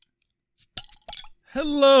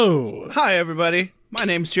Hello. Hi, everybody. My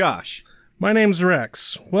name's Josh. My name's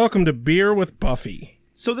Rex. Welcome to Beer with Buffy.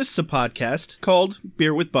 So this is a podcast called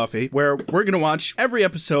Beer with Buffy, where we're going to watch every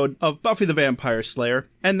episode of Buffy the Vampire Slayer,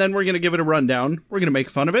 and then we're going to give it a rundown. We're going to make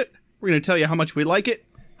fun of it. We're going to tell you how much we like it,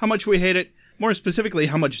 how much we hate it, more specifically,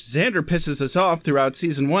 how much Xander pisses us off throughout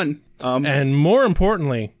Season 1. And more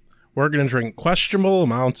importantly, we're going to drink questionable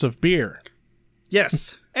amounts of beer.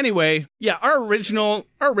 Yes. Anyway, yeah, our original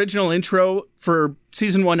intro for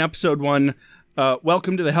Season 1, Episode 1,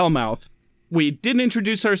 Welcome to the Hellmouth. We didn't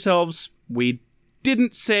introduce ourselves. We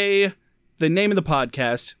didn't say the name of the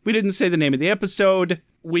podcast. We didn't say the name of the episode.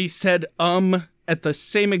 We said at the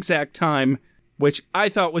same exact time, which I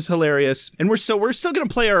thought was hilarious. And we're still going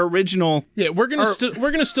to play our original. Yeah, we're going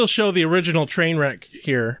to still show the original train wreck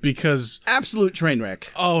here because absolute train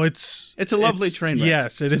wreck. Oh, it's a lovely train wreck.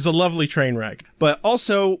 Yes, it is a lovely train wreck. But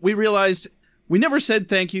also, we realized we never said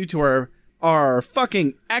thank you to our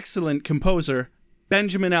fucking excellent composer,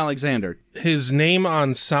 Benjamin Alexander. His name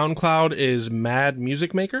on SoundCloud is Mad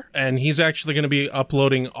Music Maker, and he's actually going to be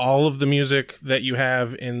uploading all of the music that you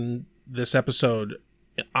have in this episode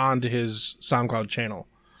onto his SoundCloud channel.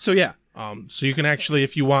 So yeah. So you can actually,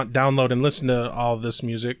 if you want, download and listen to all this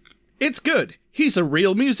music. It's good. He's a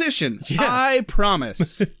real musician. Yeah. I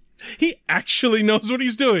promise. He actually knows what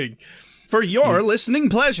he's doing. For your listening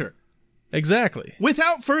pleasure. Exactly.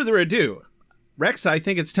 Without further ado, Rex, I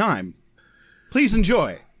think it's time. Please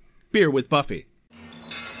enjoy Beer with Buffy.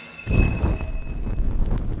 I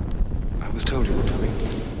was told you were coming.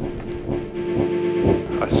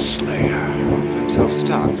 A slayer. I'm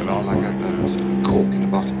self-starved, but all like a cork in a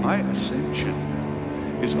bottle. My ascension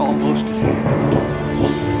is almost at hand.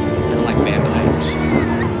 Jeez. I don't like vampires.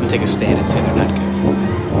 I'll take a stand and say they're not good.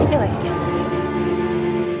 I feel like a cat.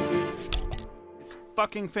 It's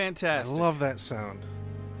fucking fantastic. I love that sound.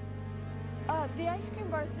 The ice cream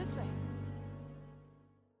bar's this way.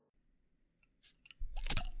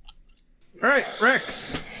 All right,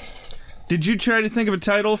 Rex. Did you try to think of a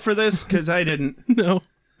title for this? Because I didn't. No.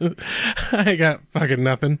 I got fucking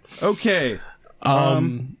nothing. Okay.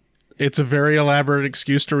 It's a very elaborate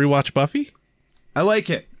excuse to rewatch Buffy. I like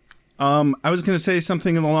it. I was going to say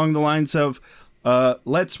something along the lines of,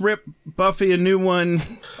 let's rip Buffy a new one,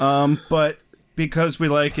 but because we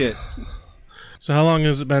like it. So how long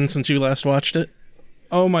has it been since you last watched it?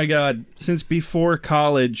 Oh my God, since before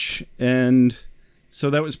college, and so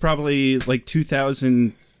that was probably like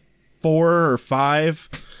 2004 or 5.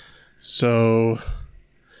 So,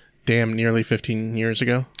 damn, nearly 15 years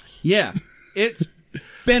ago? Yeah, it's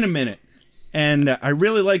been a minute. And I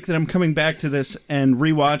really like that I'm coming back to this and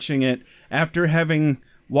rewatching it after having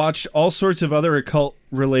watched all sorts of other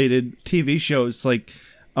occult-related TV shows like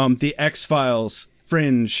The X-Files,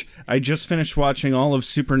 Fringe. I just finished watching all of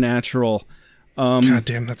Supernatural. God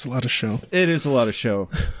damn, that's a lot of show. It is a lot of show.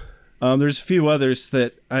 There's a few others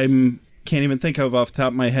that I can't even think of off the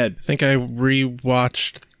top of my head. I think I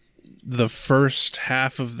rewatched the first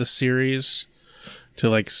half of the series to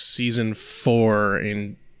like season 4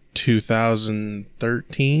 in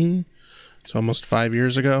 2013. It's almost 5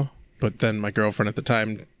 years ago. But then my girlfriend at the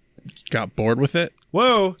time got bored with it.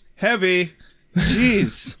 Whoa, heavy.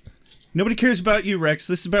 Jeez. Nobody cares about you, Rex.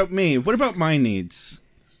 This is about me. What about my needs?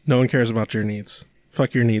 No one cares about your needs.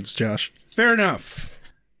 Fuck your needs, Josh. Fair enough.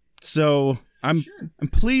 So I'm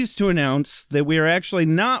pleased to announce that we are actually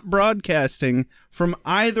not broadcasting from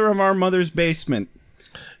either of our mother's basement.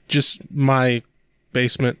 Just my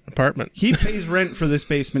basement apartment. He pays rent for this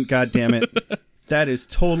basement, goddammit. That is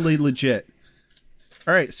totally legit.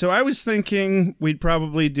 All right, so I was thinking we'd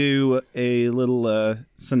probably do a little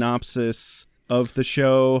synopsis of the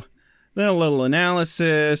show, then a little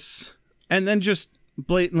analysis, and then just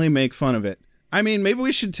blatantly make fun of it. I mean, maybe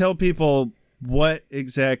we should tell people what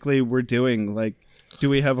exactly we're doing. Like, do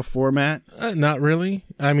we have a format? Not really.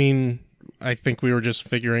 I mean, I think we were just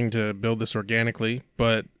figuring to build this organically,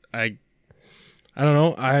 but I don't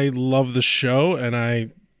know. I love the show, and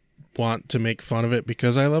I want to make fun of it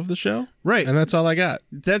because I love the show. Right. And that's all I got.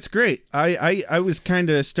 That's great. I was kind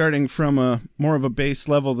of starting from a more of a base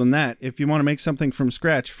level than that. If you want to make something from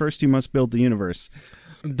scratch, first you must build the universe.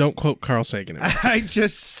 Don't quote Carl Sagan. I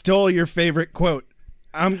just stole your favorite quote.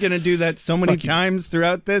 I'm going to do that so many times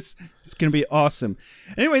throughout this. It's going to be awesome.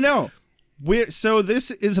 Anyway, no. So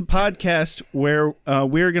this is a podcast where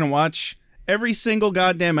we're going to watch every single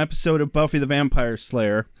goddamn episode of Buffy the Vampire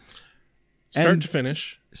Slayer. Start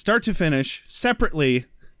to finish, separately,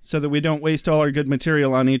 so that we don't waste all our good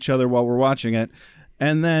material on each other while we're watching it.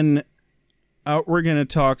 And then we're going to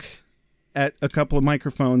talk at a couple of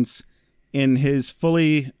microphones in his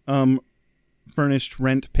fully furnished,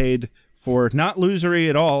 rent paid for, not losery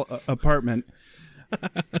at all, apartment.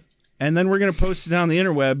 And then we're going to post it on the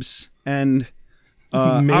interwebs, and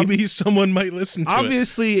maybe someone might listen to it.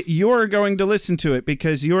 Obviously, you're going to listen to it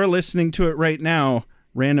because you're listening to it right now,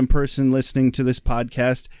 random person listening to this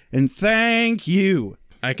podcast, and thank you.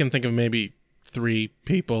 I can think of maybe 3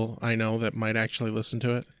 people I know that might actually listen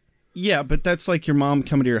to it. Yeah, but that's like your mom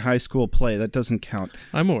coming to your high school play. That doesn't count.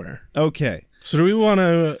 I'm aware. Okay. So do we want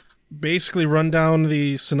to basically run down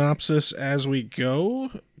the synopsis as we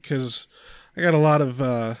go? Because I got a lot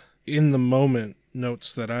of in the moment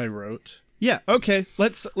notes that I wrote. Yeah. Okay.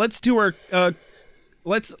 Let's do our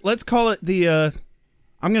let's call it the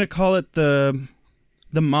I'm gonna call it the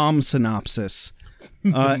mom synopsis.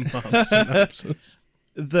 Mom synopsis.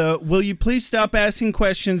 The will you please stop asking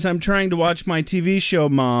questions? I'm trying to watch my TV show,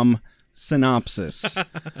 Mom synopsis.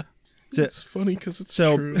 It's funny because it's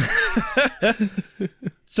so, true.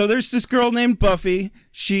 So there's this girl named Buffy.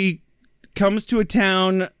 She comes to a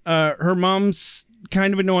town. Her mom's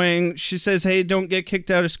kind of annoying. She says, hey, don't get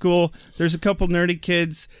kicked out of school. There's a couple nerdy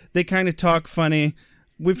kids. They kind of talk funny.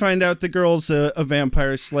 We find out the girl's a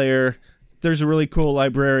vampire slayer. There's a really cool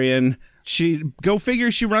librarian. Go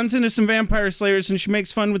figure, she runs into some vampire slayers and she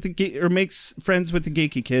makes friends with the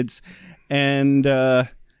geeky kids, and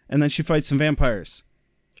then she fights some vampires.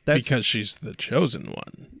 That's because she's the chosen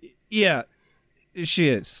one. Yeah, she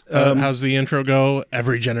is. How's the intro go?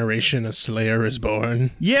 Every generation a slayer is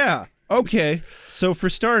born. Yeah. Okay. So for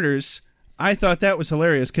starters, I thought that was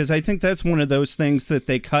hilarious because I think that's one of those things that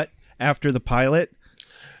they cut after the pilot.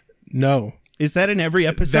 No. Is that in every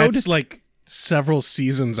episode? That's like several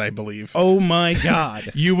seasons, I believe. Oh my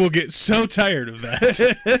God. You will get so tired of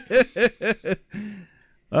that.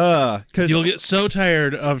 You'll get so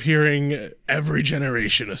tired of hearing every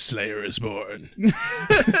generation a slayer is born.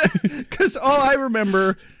 Because all I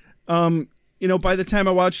remember, by the time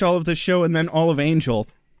I watched all of the show and then all of Angel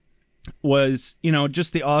was,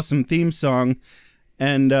 just the awesome theme song.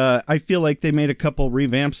 And I feel like they made a couple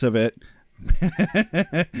revamps of it.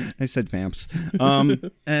 I said vamps.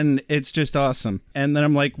 And it's just awesome. And then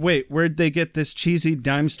I'm like, wait, where'd they get this cheesy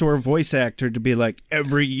dime store voice actor to be like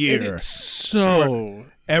every year? It's so...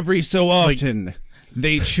 Every so often,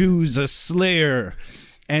 they choose a slayer,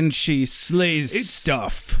 and she slays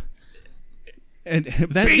stuff. And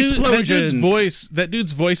that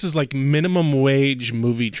dude's voice is like minimum wage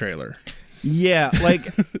movie trailer. Yeah, like,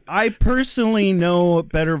 I personally know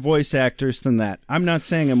better voice actors than that. I'm not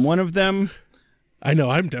saying I'm one of them. I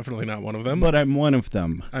know I'm definitely not one of them. But I'm one of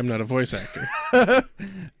them. I'm not a voice actor.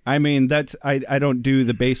 I mean, I don't do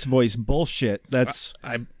the bass voice bullshit. That's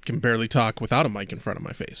I can barely talk without a mic in front of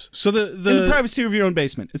my face. So in the privacy of your own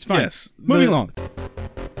basement. It's fine. Yes. Moving along.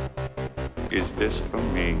 Is this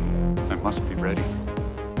from me? I must be ready.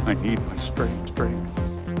 I need my strength.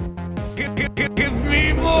 Give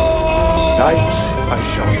me more! Night I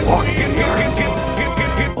shall walk the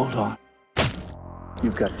earth. Hold on.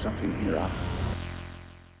 You've got something in your eye.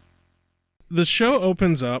 The show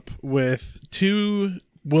opens up with 2,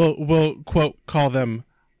 we'll quote, call them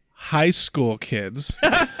high school kids.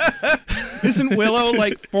 Isn't Willow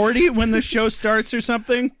like 40 when the show starts or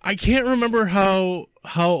something? I can't remember how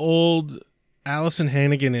old Allison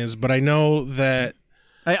Hannigan is, but I know that...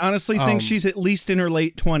 I honestly think she's at least in her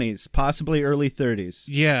late 20s, possibly early 30s.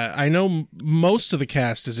 Yeah, I know most of the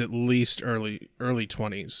cast is at least early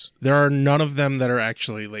 20s. There are none of them that are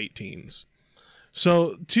actually late teens.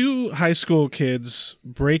 So 2 high school kids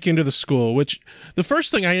break into the school, which the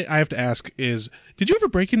first thing I have to ask is, did you ever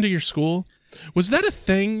break into your school? Was that a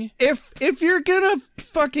thing? If you're gonna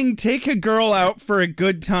fucking take a girl out for a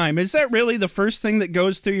good time, is that really the first thing that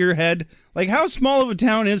goes through your head? Like, how small of a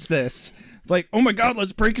town is this? Like, oh my God,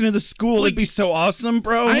 let's break into the school. Like, it'd be so awesome,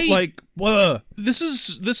 bro. This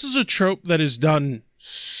is a trope that is done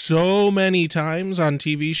so many times on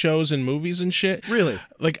TV shows and movies and shit. Really?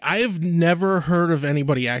 Like, I have never heard of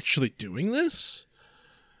anybody actually doing this.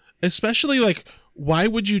 Especially, like, why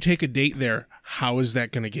would you take a date there? How is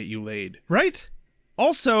that going to get you laid? Right?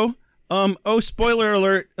 Also, spoiler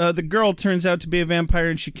alert, the girl turns out to be a vampire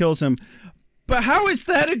and she kills him. But how is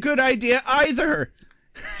that a good idea either?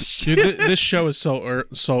 Dude, this show is so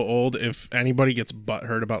old. If anybody gets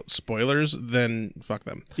butthurt about spoilers, then fuck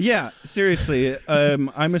them. Yeah, seriously.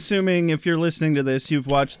 I'm assuming if you're listening to this, you've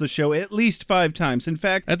watched the show at least 5 times. In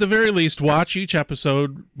fact, at the very least, watch each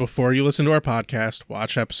episode before you listen to our podcast.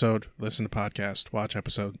 Watch episode, listen to podcast, watch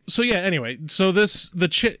episode. So yeah, anyway, so the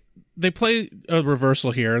chick, they play a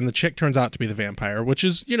reversal here, and the chick turns out to be the vampire, which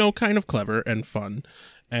is, kind of clever and fun.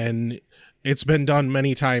 And it's been done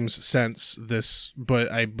many times since this,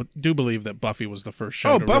 but I do believe that Buffy was the first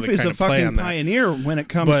show to Buffy's really kind a of play on fucking pioneer when it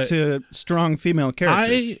comes But to strong female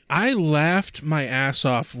characters. I laughed my ass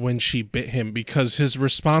off when she bit him because his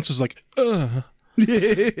response was like, ugh. And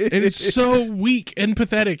it's so weak and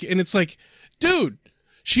pathetic. And it's like, dude,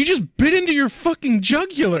 she just bit into your fucking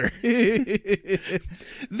jugular.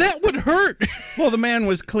 That would hurt. Well, the man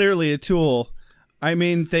was clearly a tool. I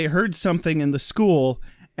mean, they heard something in the school,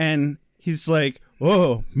 and he's like,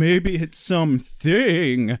 oh, maybe it's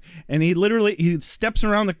something. And he steps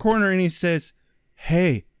around the corner and he says,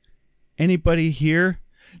 hey, anybody here?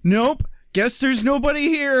 Nope. Guess there's nobody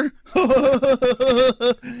here.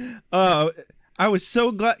 I was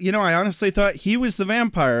so glad. I honestly thought he was the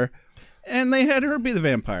vampire, and they had her be the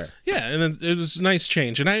vampire. Yeah, and then it was a nice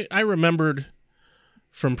change. And I remembered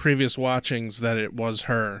from previous watchings that it was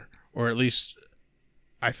her, or at least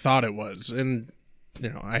I thought it was. And,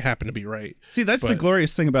 I happen to be right. See, that's the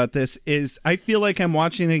glorious thing about this is I feel like I'm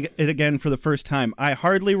watching it again for the first time. I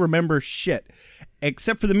hardly remember shit,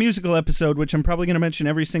 except for the musical episode, which I'm probably going to mention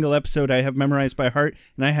every single episode I have memorized by heart,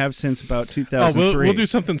 and I have since about 2003. We'll do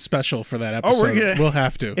something special for that episode. We'll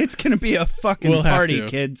have to. It's going to be a fucking party,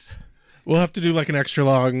 kids. We'll have to do like an extra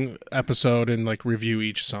long episode and like review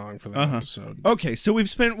each song for that episode. Okay, so we've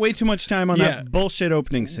spent way too much time on that bullshit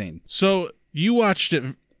opening scene. So you watched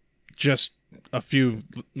it just a few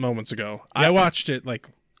moments ago. Yep. I watched it like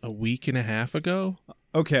a week and a half ago.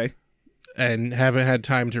 Okay. And haven't had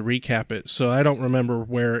time to recap it, so I don't remember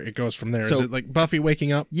where it goes from there. Is it like Buffy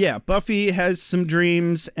waking up? Yeah, Buffy has some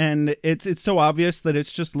dreams, and it's so obvious that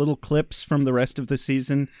it's just little clips from the rest of the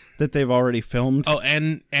season that they've already filmed. Oh,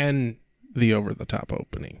 and the over-the-top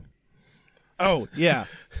opening. Oh, yeah.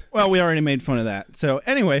 Well, we already made fun of that. So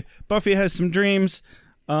anyway, Buffy has some dreams.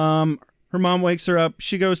 Her mom wakes her up.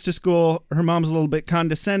 She goes to school. Her mom's a little bit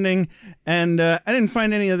condescending, and I didn't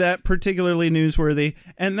find any of that particularly newsworthy.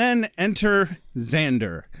 And then enter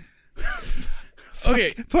Xander.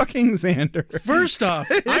 Okay. Fucking Xander. First off,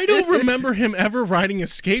 I don't remember him ever riding a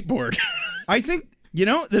skateboard. I think,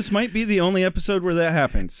 this might be the only episode where that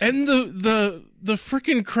happens. And the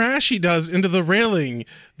freaking crash he does into the railing,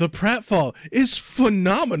 the pratfall, is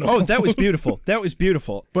phenomenal. Oh, that was beautiful. That was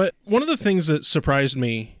beautiful. But one of the things that surprised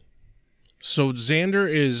me, so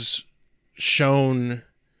Xander is shown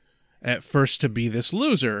at first to be this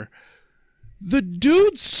loser. The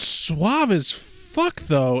dude's suave as fuck,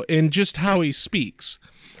 though, in just how he speaks.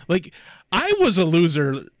 Like, I was a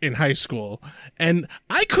loser in high school, and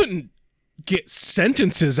I couldn't get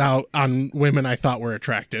sentences out on women I thought were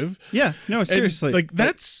attractive. Yeah, no, seriously. And,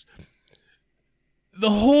 that's the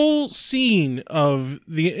whole scene of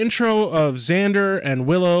the intro of Xander and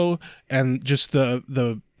Willow and just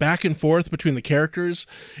the back and forth between the characters.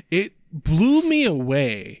 It blew me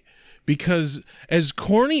away because as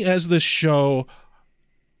corny as this show,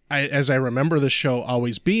 as I remember the show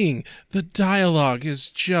always being, the dialogue is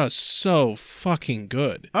just so fucking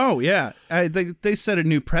good. Oh, yeah. They set a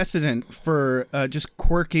new precedent for just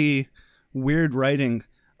quirky, weird writing.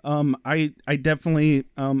 I definitely,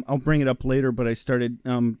 I'll bring it up later, but I started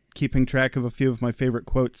keeping track of a few of my favorite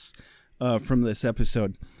quotes from this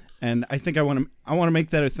episode. And I think I want to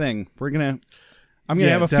make that a thing. I'm gonna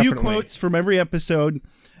have a few quotes from every episode,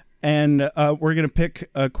 and we're gonna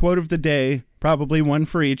pick a quote of the day, probably one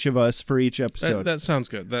for each of us for each episode. That sounds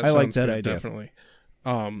good. I like that idea. Definitely.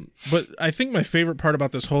 But I think my favorite part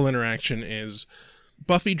about this whole interaction is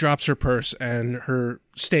Buffy drops her purse and her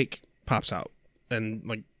steak pops out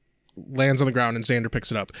and lands on the ground, and Xander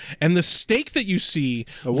picks it up. And the steak that you see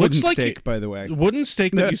looks like steak, by the way. Wooden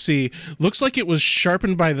steak that you see looks like it was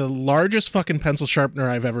sharpened by the largest fucking pencil sharpener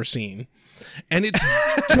I've ever seen. And it's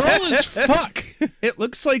dull as fuck. It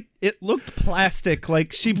looked plastic,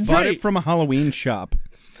 like she bought it from a Halloween shop.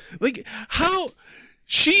 Like, how?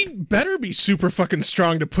 She better be super fucking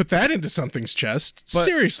strong to put that into something's chest. But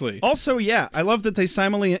seriously. Also, yeah, I love that they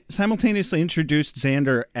simultaneously introduced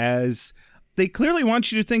Xander as... They clearly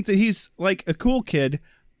want you to think that he's like a cool kid,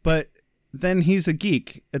 but then he's a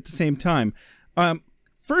geek at the same time.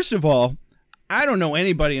 First of all, I don't know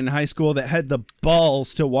anybody in high school that had the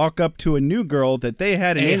balls to walk up to a new girl that they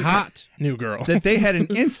had hot new girl that they had an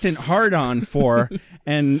instant hard-on for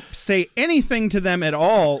and say anything to them at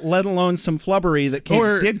all, let alone some flubbery that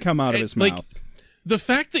did come out of his mouth. The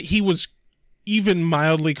fact that he was even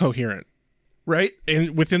mildly coherent, right?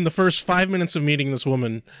 And within the first 5 minutes of meeting this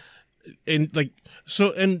woman... And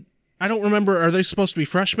I don't remember, are they supposed to be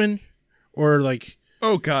freshmen or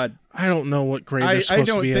oh god, I don't know what grade they're supposed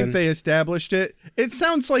to be in. I don't think they established it. It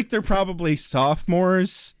sounds like they're probably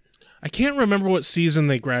sophomores. I can't remember what season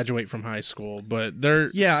they graduate from high school, but they're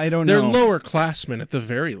I don't they're know. lower classmen at the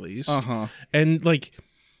very least. Uh-huh. And like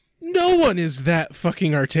no one is that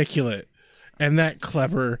fucking articulate and that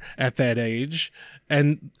clever at that age,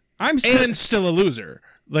 and still a loser.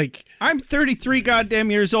 Like I'm 33 goddamn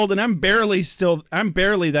years old, and I'm barely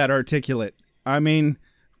that articulate. I mean,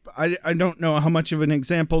 I don't know how much of an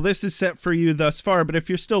example this is set for you thus far, but if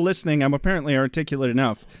you're still listening, I'm apparently articulate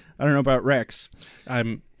enough. I don't know about Rex.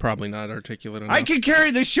 I'm probably not articulate enough. I can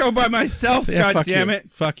carry this show by myself, yeah, God damn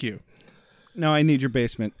it. Fuck you. No, I need your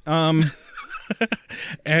basement. And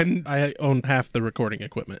I own half the recording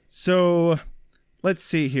equipment. So, let's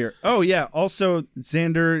see here. Oh, yeah, also,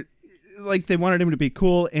 Xander, like, they wanted him to be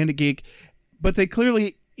cool and a geek, but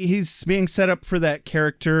he's being set up for that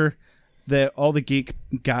character that all the geek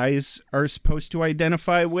guys are supposed to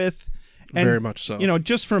identify with. And, very much so. You know,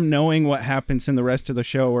 just from knowing what happens in the rest of the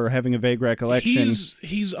show or having a vague recollection.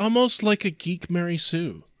 He's almost like a geek Mary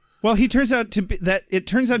Sue. Well, it turns out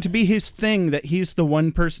to be his thing that he's the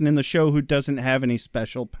one person in the show who doesn't have any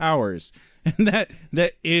special powers. And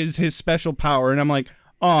that is his special power. And I'm like,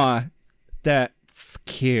 aw, that's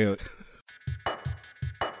cute.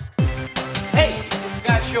 Hey,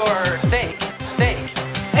 got your steak.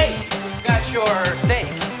 Hey, got your steak.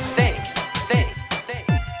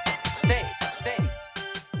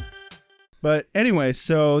 But anyway,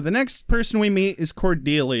 so the next person we meet is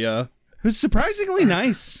Cordelia, who's surprisingly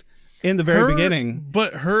nice in the very beginning.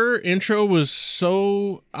 But her intro was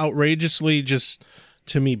so outrageously just,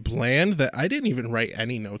 to me, bland that I didn't even write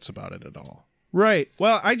any notes about it at all. Right.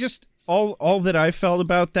 Well, I just, all that I felt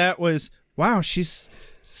about that was, wow, she's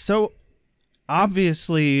so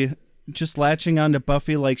obviously just latching onto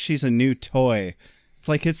Buffy like she's a new toy. It's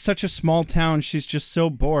like, it's such a small town, she's just so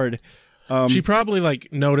bored. She probably like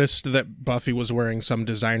noticed that Buffy was wearing some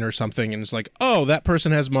design or something and is like, oh, that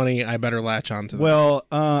person has money, I better latch onto them. Well,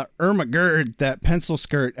 Irma Gerd, that pencil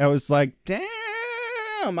skirt, I was like, damn,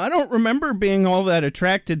 I don't remember being all that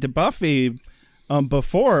attracted to Buffy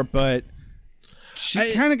before, but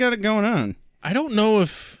she kind of got it going on. I don't know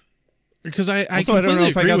if, because I also, I don't know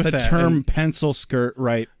if I got the term and, pencil skirt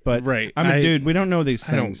right, but right. I'm a dude, we don't know these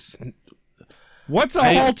things. What's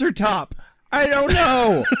a halter top? I don't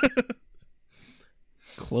know.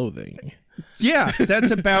 Clothing. Yeah,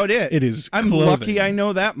 that's about it. It is I'm clothing. lucky I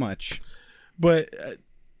know that much. But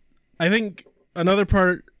I think another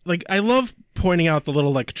part, like, I love pointing out the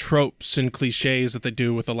little, like, tropes and cliches that they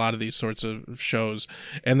do with a lot of these sorts of shows.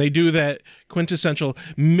 And they do that quintessential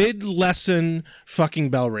mid-lesson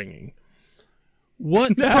fucking bell ringing.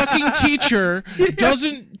 What fucking teacher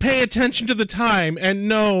doesn't pay attention to the time and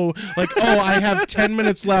know, like, oh, I have 10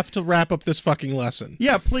 minutes left to wrap up this fucking lesson?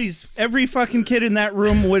 Yeah, please. Every fucking kid in that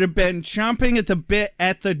room would have been chomping at the bit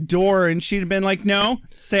at the door, and she'd have been like, no,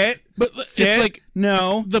 sit. But sit, it's like,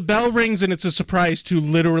 no. The bell rings and it's a surprise to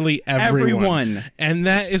literally everyone. And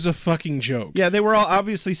that is a fucking joke. Yeah, they were all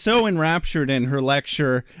obviously so enraptured in her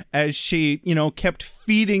lecture as she, kept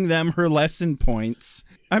feeding them her lesson points.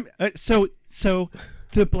 So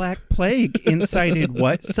the Black Plague incited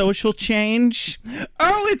what social change?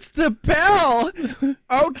 Oh, it's the bell.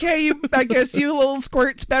 Okay, I guess you little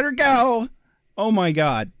squirts better go. Oh my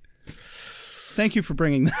God. Thank you for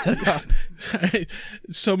bringing that up.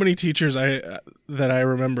 So many teachers that I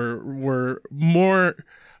remember were more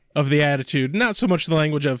of the attitude, not so much the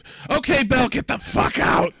language of, okay, Belle, get the fuck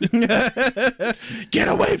out. Get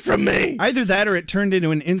away from me. Either that or it turned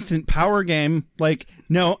into an instant power game. Like,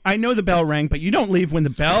 no, I know the bell rang, but you don't leave when the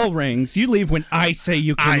bell rings. You leave when I say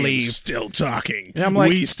you can leave. I'm still talking. And I'm like,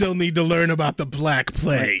 we still need to learn about the Black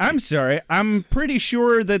Plague. I'm sorry. I'm pretty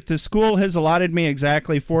sure that the school has allotted me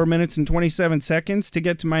exactly 4 minutes and 27 seconds to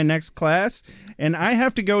get to my next class, and I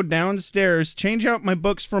have to go downstairs, change out my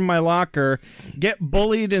books from my locker, get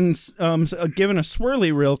bullied and given a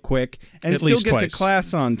swirly real quick, and At still least get twice. to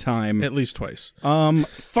class on time. At least twice.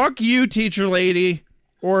 Fuck you, teacher lady,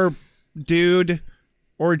 or dude,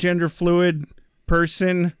 or gender fluid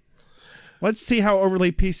person. Let's see how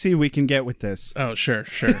overly PC we can get with this. Oh, sure.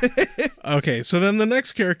 Okay, so then the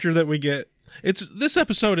next character that we get, this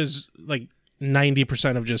episode is like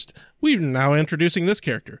 90% of just, we're now introducing this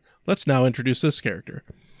character. Let's now introduce this character.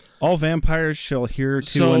 All vampires shall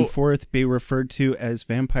hereto be referred to as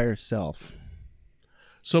vampire self.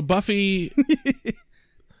 So Buffy,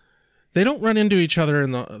 they don't run into each other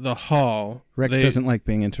in the hall. Rex doesn't like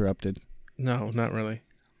being interrupted. No, not really.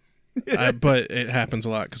 But it happens a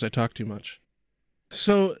lot because I talk too much.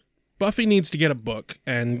 So Buffy needs to get a book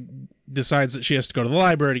and decides that she has to go to the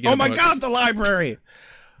library to get a book. Oh my God, the library!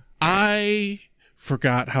 I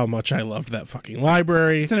forgot how much I loved that fucking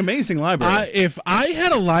library. It's an amazing library. If I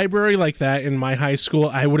had a library like that in my high school,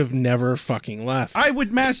 I would have never fucking left. I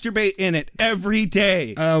would masturbate in it every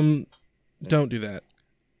day. Don't do that.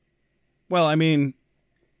 Well, I mean,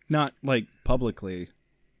 not like publicly.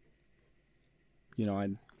 You know,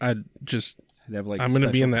 I'd have like. I'm going to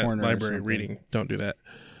be in special that corner or library something. reading. Don't do that.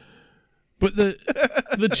 But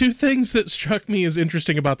the two things that struck me as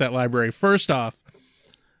interesting about that library, first off,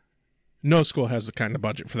 no school has the kind of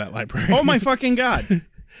budget for that library. Oh my fucking God.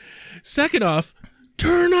 Second off,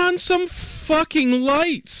 turn on some fucking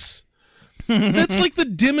lights. That's like the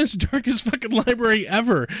dimmest, darkest fucking library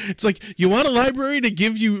ever. It's like, you want a library to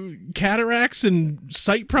give you cataracts and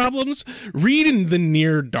sight problems? Read in the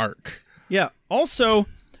near dark. Yeah. Also,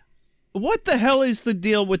 what the hell is the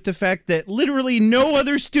deal with the fact that literally no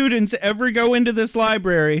other students ever go into this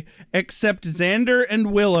library except Xander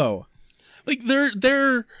and Willow? Like,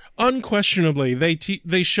 they're unquestionably,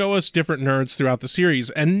 they show us different nerds throughout the series,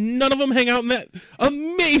 and none of them hang out in that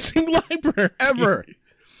amazing library. Ever.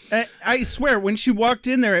 I swear, when she walked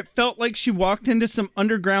in there, it felt like she walked into some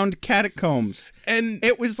underground catacombs. And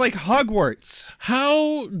It was like Hogwarts.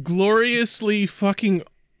 how gloriously fucking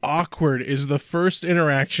awkward is the first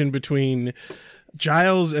interaction between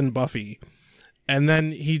Giles and Buffy. And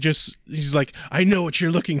then he's like, I know what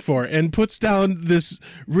you're looking for, and puts down this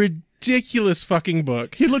ridiculous fucking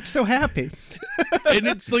book. He looked so happy. And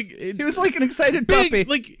it's like, He was like an excited big, puppy.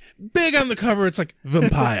 like big on the cover. It's like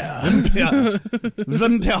vampire. Vampire.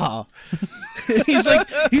 he's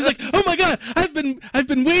like, oh my God, I've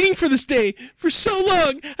been waiting for this day for so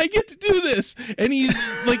long. I get to do this. And he's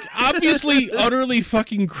like, obviously utterly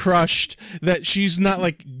fucking crushed that she's not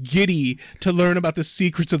like giddy to learn about the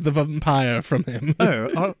secrets of the vampire from him.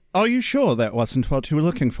 Oh, are you sure that wasn't what you were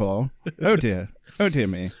looking for? Oh dear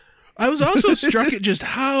me. I was also struck at just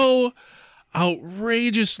how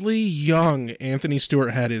outrageously young Anthony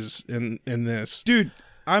Stewart Head is in this. Dude,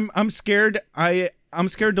 I'm scared. I'm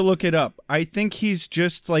scared to look it up. I think he's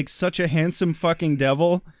just like such a handsome fucking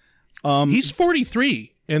devil. He's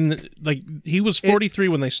 43, and like he was 43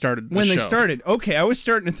 when they started the show. They started. Okay, I was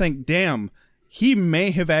starting to think, damn, he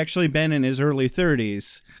may have actually been in his early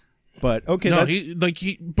 30s. But okay, no, that's...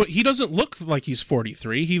 but he doesn't look like he's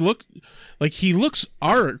 43. He looks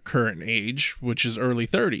our current age, which is early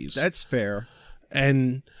 30s. That's fair.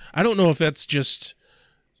 And I don't know if that's just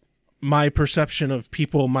my perception of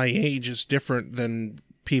people my age is different than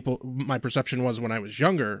my perception was when I was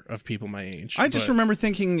younger of people my age. I just remember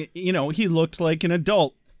thinking, you know, he looked like an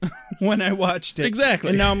adult when I watched it. Exactly.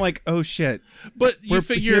 And now I'm like, oh shit. But you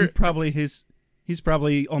figure he's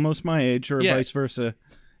probably almost my age, or Yeah. vice versa,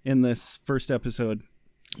 in this first episode.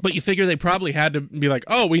 But you figure they probably had to be like,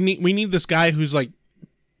 oh, we need this guy who's like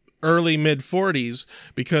early mid 40s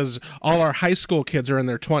because all our high school kids are in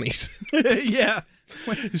their 20s. Yeah.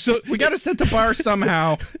 So We got to set the bar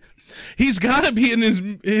somehow. he's got to be in his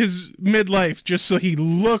midlife just so he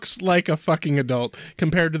looks like a fucking adult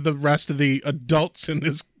compared to the rest of the adults in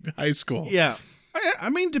this high school. Yeah. I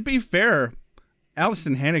mean, to be fair,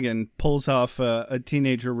 Allison Hannigan pulls off a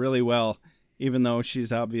teenager really well, even though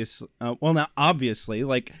she's obvious. Well, not obviously.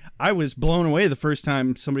 Like, I was blown away the first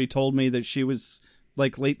time somebody told me that she was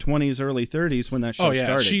like late 20s, early 30s when that show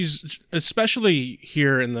started. She's, especially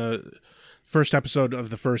here in the first episode of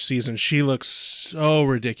the first season, she looks so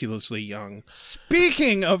ridiculously young.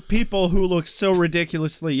 Speaking of people who look so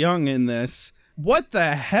ridiculously young in this, what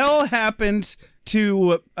the hell happened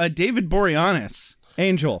to David Boreanaz,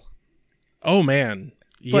 Angel? Oh, man.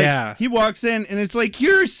 Like, Yeah. he walks in and it's like,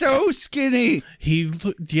 you're so skinny.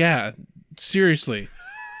 Yeah, seriously.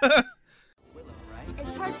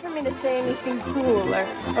 It's hard for me to say anything cool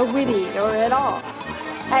or witty or at all.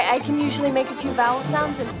 I can usually make a few vowel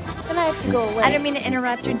sounds and then I have to go away. I don't mean to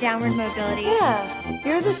interrupt your downward mobility. Yeah,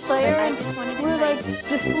 you're the Slayer I and just wanted to we're tell like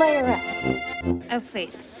the Slayerettes. Oh,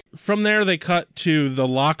 please. From there, they cut to the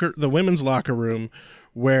women's locker room,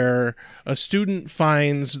 where a student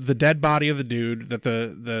finds the dead body of the dude that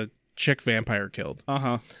the chick vampire killed.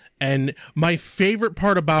 Uh-huh. And my favorite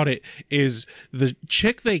part about it is the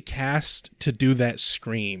chick they cast to do that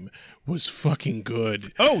scream was fucking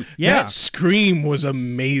good. Oh, yeah. That scream was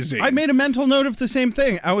amazing. I made a mental note of the same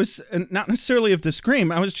thing. I was not necessarily of the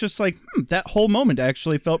scream. I was just like, that whole moment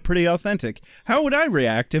actually felt pretty authentic. How would I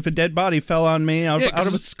react if a dead body fell on me out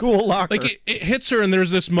of a school locker? Like, it hits her, and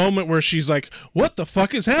there's this moment where she's like, what the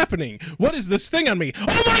fuck is happening? What is this thing on me?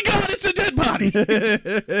 Oh my God, it's a dead body!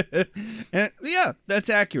 And, yeah, that's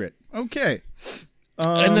accurate. Okay.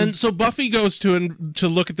 And then, so Buffy goes to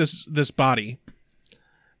look at this body.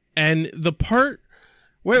 And the part...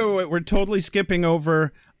 Wait. We're totally skipping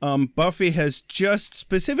over Buffy has just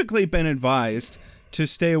specifically been advised to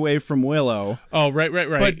stay away from Willow. Oh, right.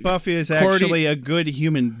 But Buffy is actually a good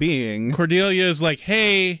human being. Cordelia is like,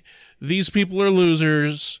 hey, these people are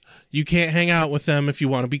losers. You can't hang out with them if you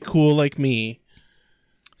want to be cool like me.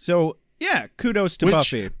 So, yeah, kudos to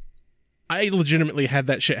Buffy. I legitimately had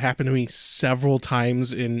that shit happen to me several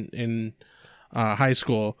times in high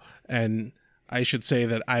school, and I should say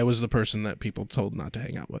that I was the person that people told not to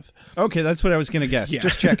hang out with. Okay, that's what I was going to guess. Yeah.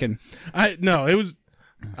 Just checking. I was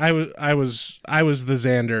the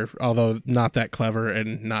Xander, although not that clever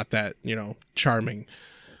and not that, charming.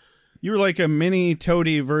 You were like a mini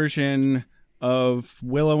Toady version of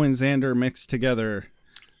Willow and Xander mixed together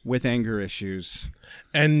with anger issues.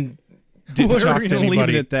 And didn't talk to anybody. Leave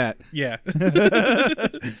it at that. Yeah.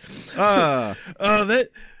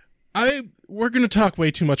 We're going to talk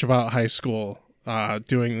way too much about high school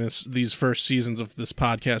doing these first seasons of this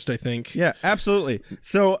podcast, I think. Yeah, absolutely.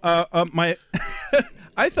 So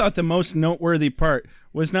I thought the most noteworthy part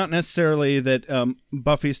was not necessarily that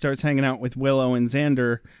Buffy starts hanging out with Willow and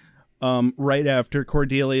Xander right after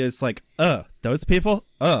Cordelia's like, those people?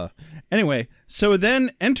 Anyway, so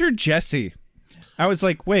then enter Jesse. I was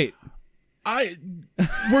like, wait.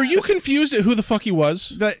 Were you confused at who the fuck he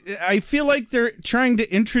was? I feel like they're trying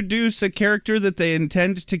to introduce a character that they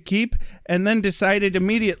intend to keep and then decided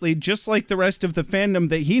immediately, just like the rest of the fandom,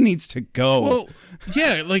 that he needs to go. Well,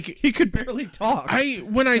 yeah, like he could barely talk.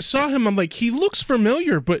 When I saw him, I'm like, he looks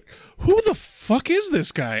familiar, but who the fuck is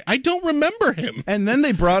this guy? I don't remember him. And then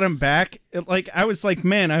they brought him back. I was like,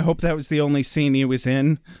 man, I hope that was the only scene he was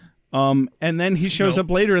in. And then he shows up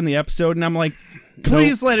later in the episode, and I'm like,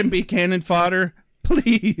 please let him be cannon fodder.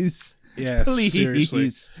 Please. Yeah, please.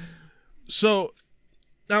 Seriously. So,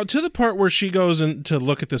 now to the part where she goes in to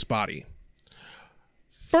look at this body.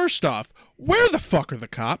 First off, where the fuck are the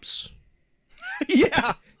cops?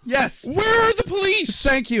 Yeah. Yes. Where are the police?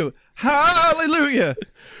 Thank you. Hallelujah.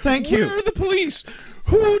 Thank you. Where are the police?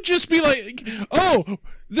 Who would just be like, oh,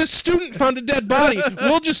 this student found a dead body.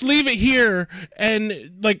 We'll just leave it here and,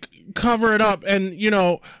 cover it up and,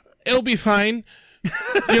 it'll be fine.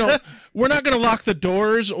 We're not going to lock the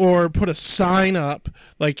doors or put a sign up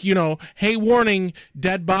hey, warning,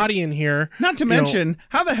 dead body in here. Not to mention,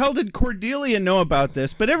 how the hell did Cordelia know about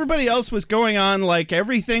this? But everybody else was going on like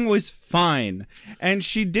everything was fine. And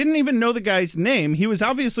she didn't even know the guy's name. He was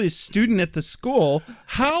obviously a student at the school.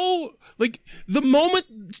 How... the moment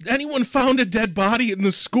anyone found a dead body in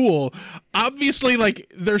the school, obviously,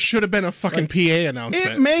 there should have been a fucking PA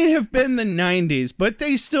announcement. It may have been the 90s, but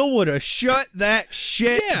they still would have shut that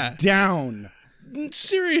shit down.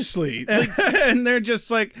 Seriously. And they're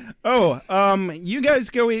just like, you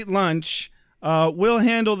guys go eat lunch. We'll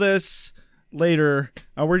handle this later.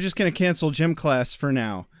 We're just going to cancel gym class for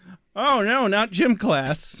now. Oh, no, not gym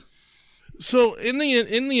class. So in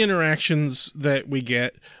the interactions that we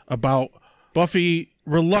get about Buffy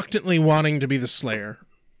reluctantly wanting to be the Slayer,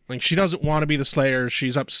 she doesn't want to be the Slayer,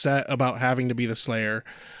 she's upset about having to be the Slayer,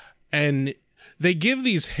 and they give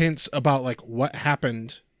these hints about what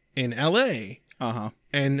happened in LA,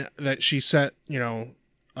 and that she set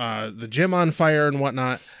the gym on fire and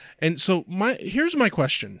whatnot. And so here's my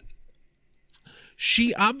question: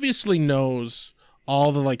 she obviously knows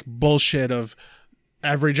all the bullshit of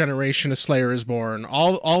every generation a Slayer is born,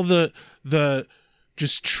 all the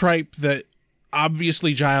just tripe that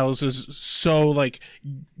obviously Giles is so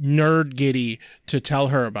nerd giddy to tell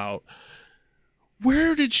her about.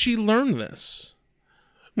 Where did she learn this?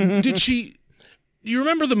 Do you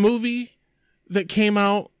remember the movie that came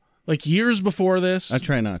out years before this? I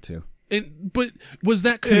try not to. But was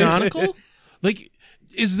that canonical?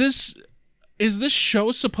 Is this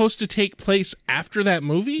show supposed to take place after that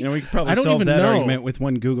movie? We could probably solve that argument with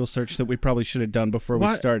one Google search that we probably should have done before we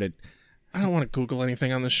started. I don't want to Google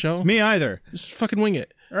anything on this show. Me either. Just fucking wing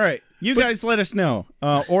it. All right. You guys let us know.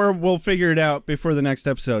 Or we'll figure it out before the next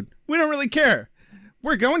episode. We don't really care.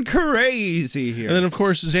 We're going crazy here. And then, of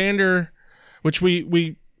course, Xander, which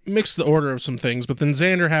we mixed the order of some things, but then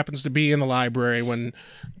Xander happens to be in the library when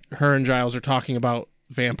her and Giles are talking about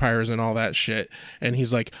vampires and all that shit, and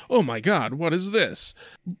he's like, oh my god, what is this?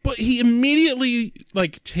 But he immediately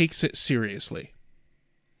takes it seriously.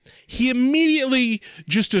 He immediately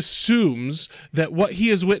just assumes that what he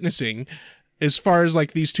is witnessing, as far as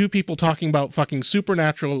these two people talking about fucking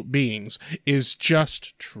supernatural beings, is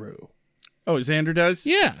just true. Oh, Xander does?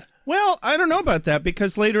 Yeah. Well, I don't know about that,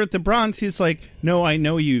 because later at the Bronze, he's like, no, I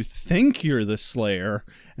know you think you're the Slayer.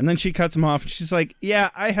 And then she cuts him off, and she's like, yeah,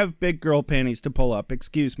 I have big girl panties to pull up.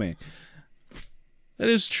 Excuse me. That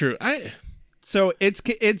is true. So it's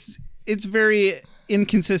very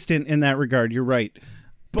inconsistent in that regard. You're right.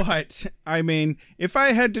 But, I mean, if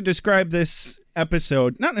I had to describe this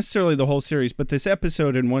episode, not necessarily the whole series, but this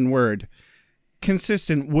episode in one word,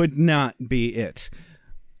 consistent would not be it.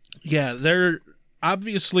 Yeah,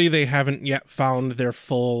 obviously they haven't yet found their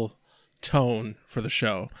full tone for the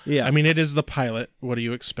show. Yeah. I mean, it is the pilot. What do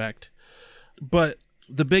you expect? But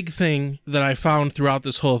the big thing that I found throughout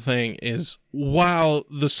this whole thing is, while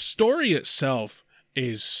the story itself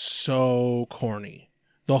is so corny,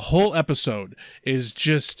 the whole episode is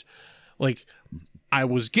just like, I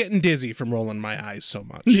was getting dizzy from rolling my eyes so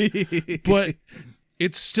much. But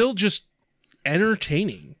it's still just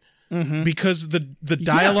entertaining. Mm-hmm. Because the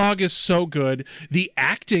dialogue is so good. The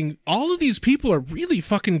acting, all of these people are really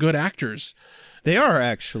fucking good actors. They are,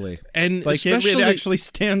 actually. And like, it actually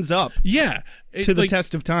stands up to the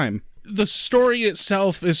test of time. The story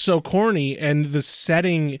itself is so corny, and the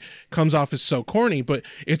setting comes off as so corny, but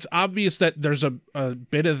it's obvious that there's a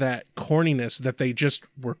bit of that corniness that they just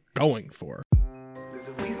were going for. There's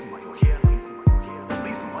a reason why you're here. The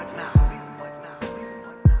reason why it's now.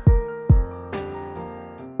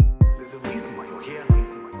 There's a reason why you're here.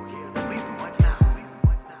 The reason why it's now.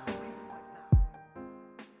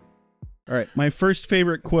 All right, my first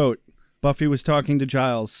favorite quote. Buffy was talking to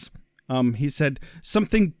Giles. He said,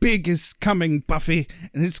 "Something big is coming, Buffy,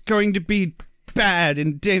 and it's going to be bad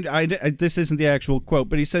and this isn't the actual quote,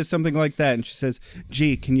 but he says something like that, and she says,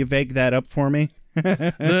 "Gee, can you vague that up for me?"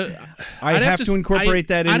 I'd have to incorporate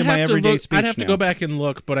that into my everyday speech. I'd have to go back and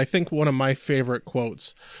look, but I think one of my favorite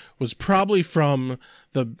quotes was probably from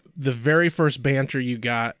the very first banter you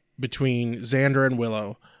got between Xander and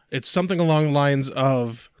Willow. It's something along the lines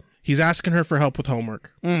of, he's asking her for help with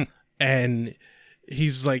homework, and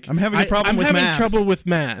he's like, I'm having trouble with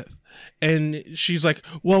math. And she's like,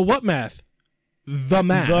 well, what math? The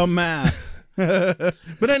math. The math.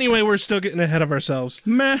 But anyway, we're still getting ahead of ourselves.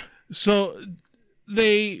 Meh. So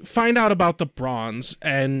they find out about the bronze,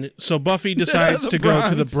 and so Buffy decides to go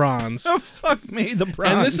to the bronze. Oh, fuck me, the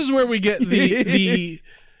bronze. And this is where we get the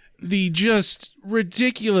just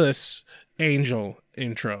ridiculous Angel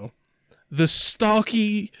intro. The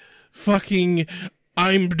stalky fucking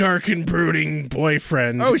I'm dark and brooding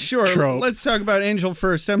boyfriend. Oh, sure. Trope. Let's talk about Angel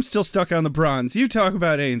first. I'm still stuck on the bronze. You talk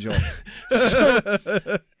about Angel. So,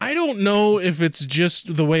 I don't know if it's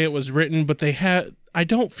just the way it was written, but I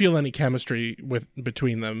don't feel any chemistry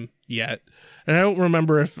between them yet. And I don't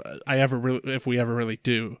remember if we ever really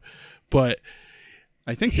do. But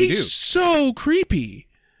I think they do. He's so creepy.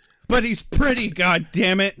 But he's pretty,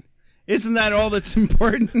 goddammit. Isn't that all that's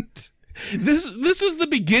important? This is the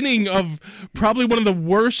beginning of probably one of the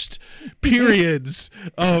worst periods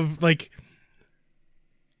of, like,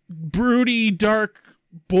 broody, dark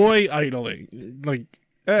boy idling. Like,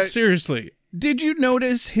 seriously. Did you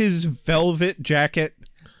notice his velvet jacket?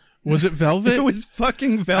 Was it velvet? It was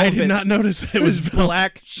fucking velvet. I did not notice it was velvet.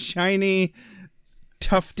 Black, shiny,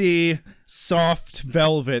 tufty, soft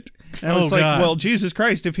velvet. And I was well, Jesus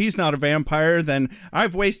Christ, if he's not a vampire, then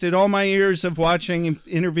I've wasted all my years of watching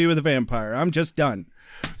Interview with a Vampire. I'm just done.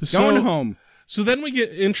 Going home. So then we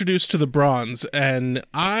get introduced to the bronze, and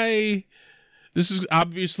this is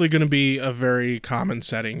obviously going to be a very common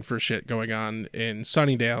setting for shit going on in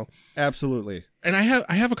Sunnydale. Absolutely. And I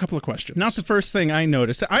have a couple of questions. Not the first thing I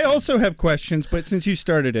noticed. I also have questions, but since you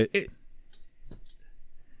started it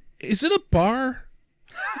is it a bar?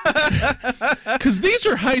 Because these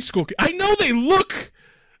are high school kids. I know they look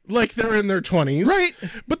like they're in their 20s. Right.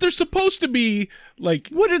 But they're supposed to be like...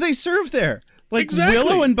 What do they serve there? Like, exactly.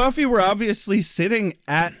 Willow and Buffy were obviously sitting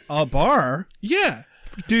at a bar. Yeah.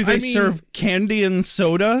 Do they serve candy and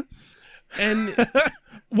soda? And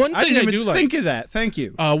one thing I didn't do even like... think of that. Thank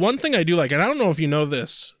you. One thing I do like, and I don't know if you know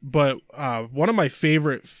this, but one of my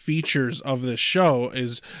favorite features of this show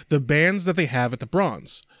is the bands that they have at the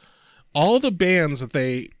Bronze. All the bands that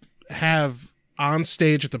they have on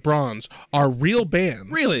stage at the Bronze are real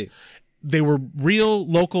bands. Really? They were real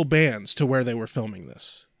local bands to where they were filming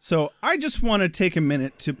this. So I just want to take a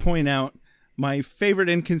minute to point out my favorite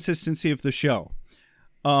inconsistency of the show.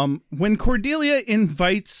 When Cordelia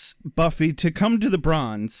invites Buffy to come to the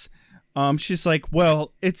Bronze, she's like,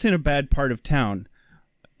 well, it's in a bad part of town.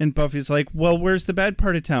 And Buffy's like, well, where's the bad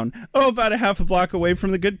part of town? Oh, about a half a block away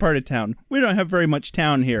from the good part of town. We don't have very much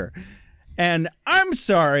town here. And I'm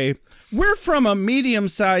sorry, we're from a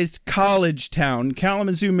medium-sized college town,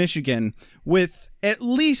 Kalamazoo, Michigan, with at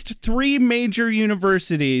least 3 major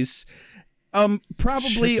universities,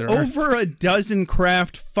 probably over a dozen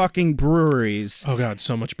craft fucking breweries. Oh God,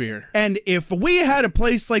 so much beer. And if we had a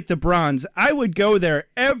place like the Bronze, I would go there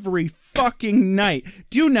every fucking night.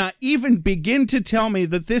 Do not even begin to tell me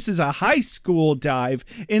that this is a high school dive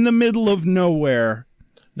in the middle of nowhere.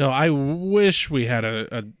 No, I wish we had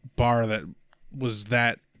a bar that was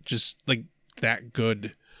that just like that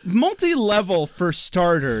good. Multi-level for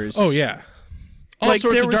starters. Oh yeah, all Like,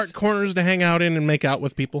 sorts there of was dark corners to hang out in and make out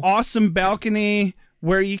with people. awesome balcony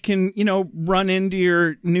where you can, run into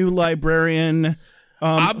your new librarian.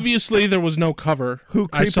 Obviously, there was no cover. Who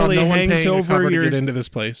I saw creepily no one hangs paying over a cover your- to get into this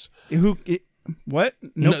place. What?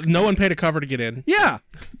 No one paid a cover to get in. Yeah,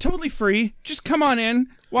 totally free. Just come on in,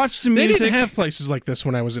 watch some They music. didn't have places like this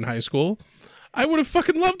when I was in high school. I would have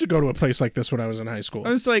fucking loved to go to a place like this when I was in high school.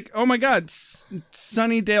 I was like, oh my god,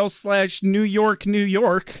 Sunnydale / New York, New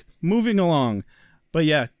York, moving along. But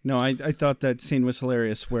yeah, no, I thought that scene was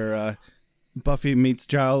hilarious where Buffy meets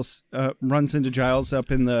Giles, runs into Giles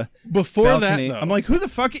up in the balcony. That, though, I'm like, who the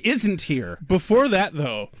fuck isn't here? Before that,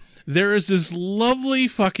 though, there is this lovely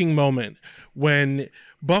fucking moment when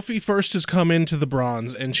Buffy first has come into the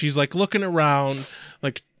Bronze and she's like looking around,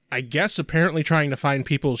 like, I guess apparently trying to find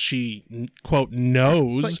people she, quote,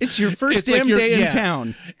 knows. Like, it's your first It's like damn day in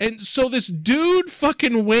town. And so this dude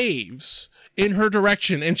fucking waves in her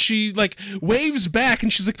direction and she like waves back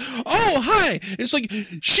and she's like, oh, hi. And it's like,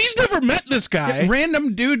 she's never met this guy.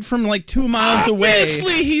 Random dude from like 2 miles away.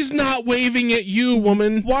 Obviously he's not waving at you,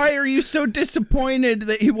 woman. Why are you so disappointed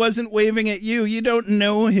that he wasn't waving at you? You don't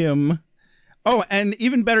know him. Oh, and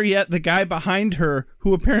even better yet, the guy behind her,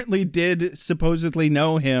 who apparently did supposedly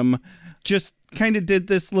know him, just kind of did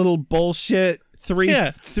this little bullshit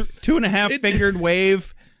 2.5 fingered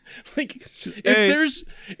wave. Like,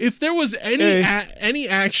 if there was any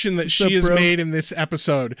action that she has made in this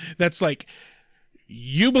episode that's like,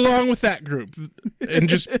 you belong with that group, and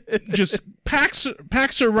just packs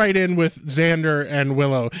her right in with Xander and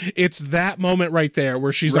Willow. It's that moment right there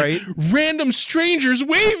where she's like, random strangers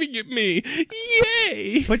waving at me,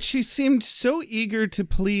 yay! But she seemed so eager to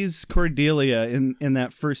please Cordelia in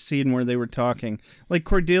that first scene where they were talking. Like,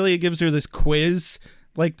 Cordelia gives her this quiz,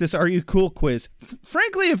 like this "Are you cool?" quiz.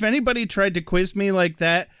 Frankly, if anybody tried to quiz me like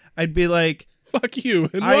that, I'd be like, fuck you,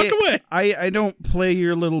 and walk away. I don't play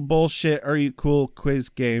your little bullshit "Are you cool?" quiz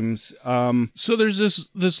games. So there's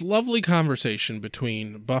this lovely conversation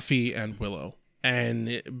between Buffy and Willow,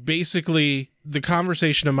 and basically the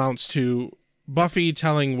conversation amounts to Buffy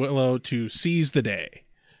telling Willow to seize the day,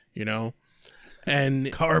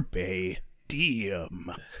 and Carpe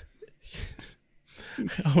diem.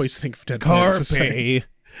 I always think of Dead Poets Society. Carpe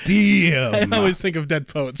diem. I always think of Dead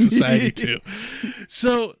Poets Society too.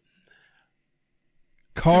 So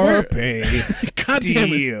Carpe God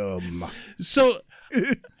damn it. diem. So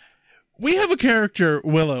we have a character,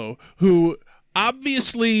 Willow, who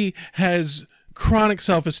obviously has chronic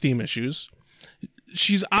self-esteem issues.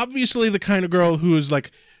 She's obviously the kind of girl who is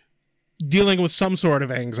like dealing with some sort of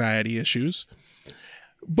anxiety issues.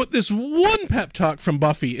 But this one pep talk from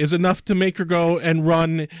Buffy is enough to make her go and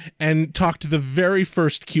run and talk to the very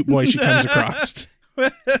first cute boy she comes across.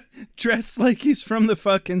 Dressed like he's from the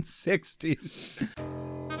fucking 60s.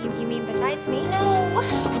 You mean besides me? No,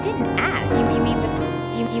 I didn't ask. You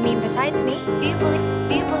mean besides me? Do you believe?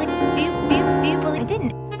 I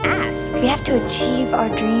didn't ask. We have to achieve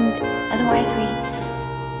our dreams, otherwise we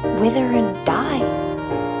wither and die.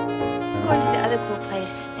 We're going to the other cool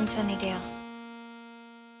place in Sunnydale.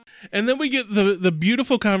 And then we get the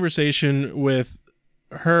beautiful conversation with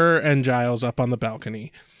her and Giles up on the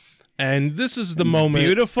balcony. And this is the moment.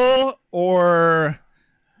 Beautiful or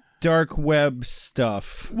dark web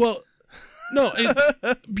stuff? Well, no,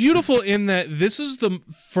 beautiful in that this is the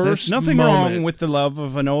first There's nothing moment. wrong with the love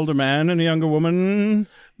of an older man and a younger woman.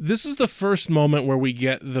 This is the first moment where we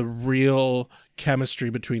get the real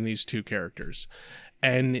chemistry between these two characters.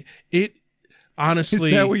 And it honestly...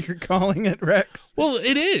 Is that what you're calling it, Rex? Well,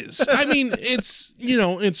 it is. I mean, it's,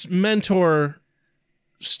 it's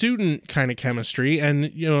mentor-student kind of chemistry, and,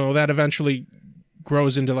 that eventually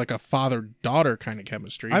grows into like a father-daughter kind of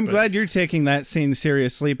chemistry. I'm glad you're taking that scene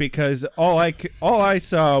seriously, because all I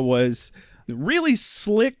saw was really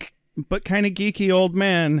slick but kind of geeky old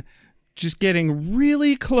man just getting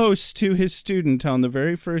really close to his student on the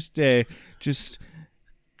very first day, just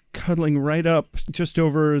cuddling right up just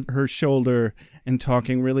over her shoulder and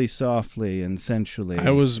talking really softly and sensually.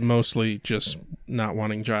 I was mostly just not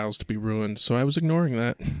wanting Giles to be ruined, so I was ignoring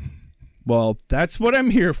that. Well, that's what I'm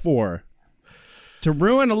here for. To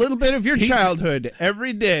ruin a little bit of your childhood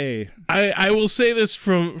every day. I will say this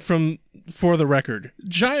for the record.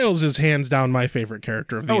 Giles is hands down my favorite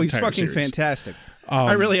character of the entire series. Oh, he's fucking fantastic.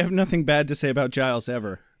 I really have nothing bad to say about Giles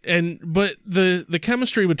ever. But the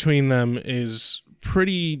chemistry between them is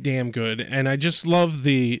pretty damn good, and I just love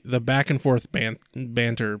the back and forth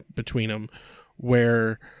banter between them,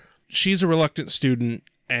 where she's a reluctant student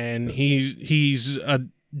and he's a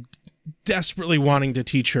desperately wanting to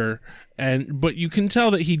teach her, but you can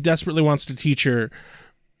tell that he desperately wants to teach her,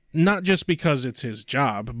 not just because it's his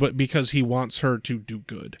job, but because he wants her to do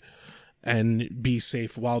good and be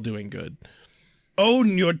safe while doing good.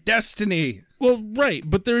 Own your destiny. Well, right,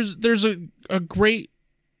 but there's a great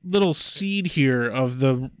little seed here of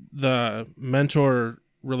the mentor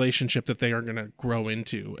relationship that they are going to grow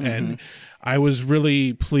into, and I was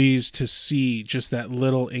really pleased to see just that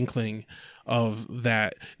little inkling of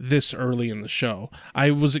that this early in the show.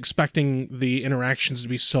 I was expecting the interactions to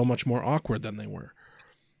be so much more awkward than they were.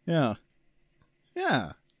 Yeah.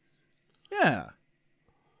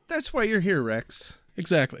 That's why you're here, Rex.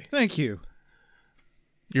 Exactly. Thank you.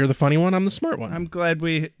 You're the funny one, I'm the smart one. I'm glad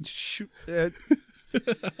we...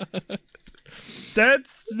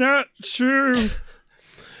 That's not true.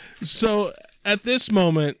 So at this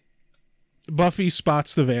moment, Buffy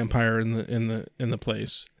spots the vampire in the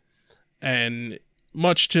place, and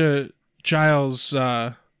much to Giles'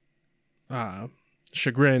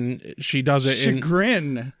 chagrin, she does it.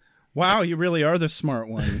 Chagrin. Wow, you really are the smart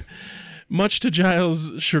one. Much to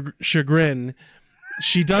Giles' chagrin,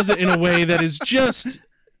 she does it in a way that is just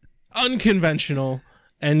unconventional,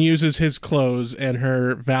 and uses his clothes and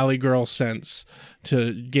her Valley Girl sense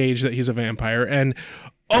to gauge that he's a vampire. And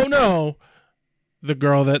oh no, the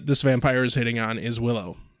girl that this vampire is hitting on is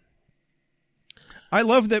Willow. I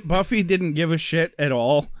love that Buffy didn't give a shit at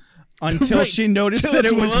all until Right, she noticed till that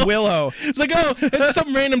it it's was Willow. It's like, oh, it's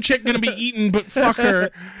some random chick gonna be eaten, but fuck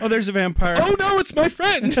her. Oh, there's a vampire. Oh no, it's my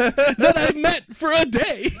friend that I met for a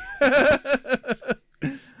day.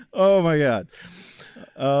 Oh my god.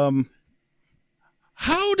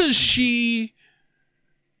 How does she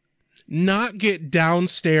not get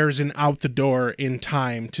downstairs and out the door in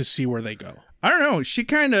time to see where they go? I don't know. She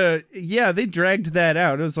kind of, they dragged that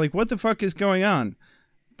out. It was like, what the fuck is going on?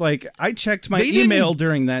 Like, I checked my email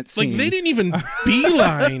during that scene. Like, they didn't even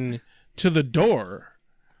beeline to the door.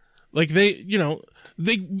 Like, they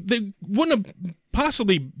wouldn't have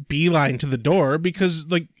possibly beeline to the door because,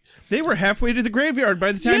 like... They were halfway to the graveyard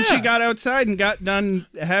by the time she got outside and got done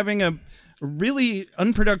having a really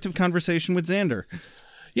unproductive conversation with Xander.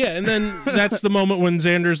 Yeah, and then that's the moment when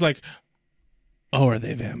Xander's like, oh, are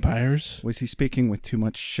they vampires? Was he speaking with too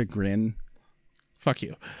much chagrin? Fuck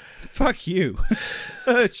you. Fuck you.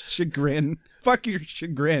 Chagrin. Fuck your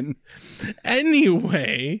chagrin.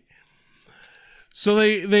 Anyway, so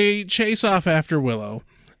they chase off after Willow,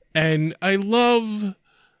 and I love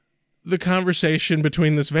the conversation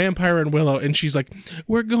between this vampire and Willow, and she's like,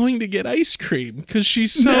 we're going to get ice cream, because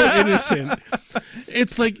she's so innocent.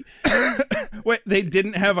 It's like... Wait, they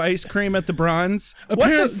didn't have ice cream at the Bronze? What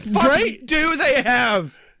the fuck right? do they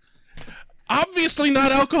have? Obviously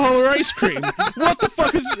not alcohol or ice cream. What the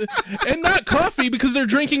fuck is... And not coffee, because they're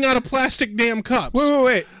drinking out of plastic damn cups.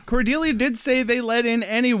 Wait. Cordelia did say they let in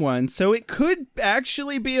anyone, so it could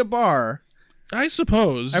actually be a bar. I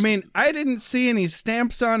suppose. I mean, I didn't see any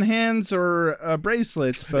stamps on hands or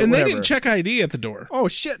bracelets, but and whatever. they didn't check ID at the door. Oh,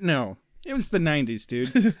 shit, no. It was the 90s, dude.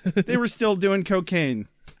 They were still doing cocaine.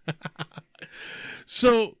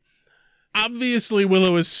 So, obviously,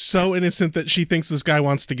 Willow is so innocent that she thinks this guy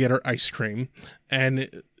wants to get her ice cream. And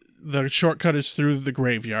the shortcut is through the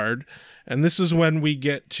graveyard. And this is when we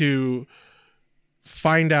get to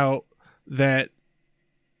find out that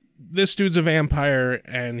this dude's a vampire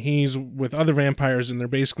and he's with other vampires, and they're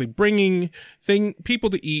basically bringing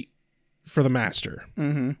people to eat for the master,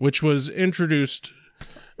 which was introduced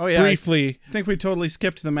briefly. I think we totally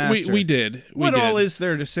skipped the master. We did. What all is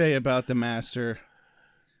there to say about the master?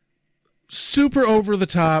 Super over the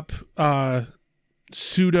top,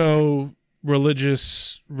 pseudo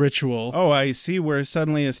religious ritual. Oh, I see. We're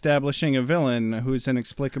suddenly establishing a villain who's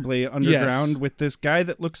inexplicably underground with this guy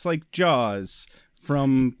that looks like Jaws.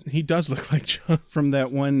 He does look like Jaws. From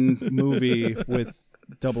that one movie with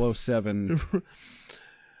 007.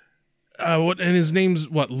 And his name's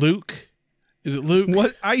what? Luke? Is it Luke?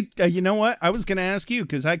 What? You know what? I was going to ask you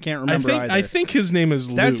because I can't remember either. I think his name is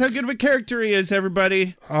Luke. That's how good of a character he is,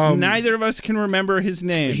 everybody. Neither of us can remember his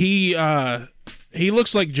name. He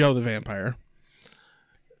looks like Joe the Vampire.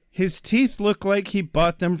 His teeth look like he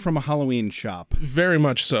bought them from a Halloween shop. Very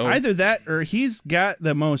much so. Either that or he's got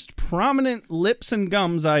the most prominent lips and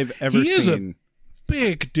gums I've ever seen. He is a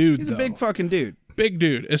big dude, He's a big fucking dude. Big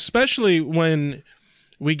dude. Especially when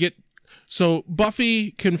we get... So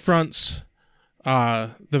Buffy confronts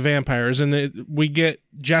the vampires, and we get...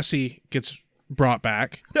 Jesse gets brought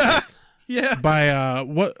back. Yeah. By...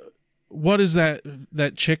 What is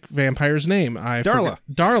that chick vampire's name? Darla.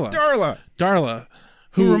 Darla. Darla.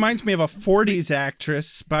 Who reminds me of a 40s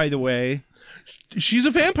actress, by the way. she's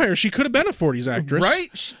a vampire. She could have been a 40s actress.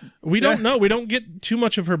 Right? We don't know. We don't get too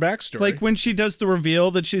much of her backstory. Like when she does the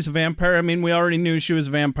reveal that she's a vampire, I mean, we already knew she was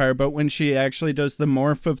a vampire, but when she actually does the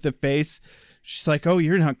morph of the face, she's like, oh,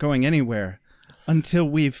 you're not going anywhere until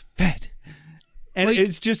we've fed. And like,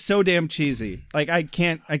 it's just so damn cheesy. Like I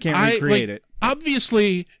can't recreate it.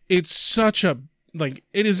 Obviously, it's such a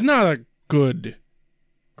it is not a good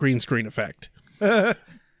green screen effect.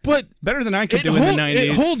 But better than I could do in the 90s.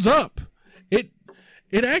 It holds up.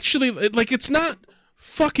 It actually it's not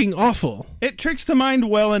fucking awful. It tricks the mind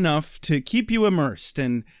well enough to keep you immersed,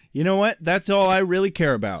 and you know what? That's all I really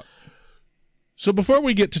care about. So before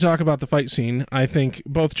we get to talk about the fight scene, I think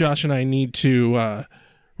both Josh and I need to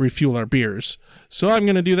refuel our beers. So I'm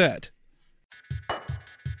going to do that.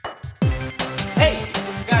 Hey,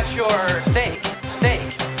 got your steak.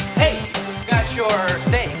 Hey, got your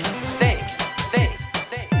steak.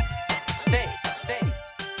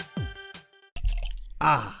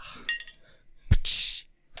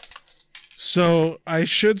 So I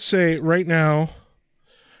should say right now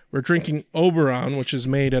we're drinking Oberon, which is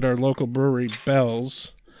made at our local brewery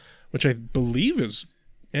Bell's, which I believe it's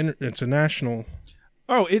a national.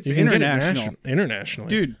 Oh, it's international. Internationally.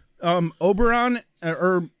 Dude, Oberon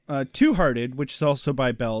or Two Hearted, which is also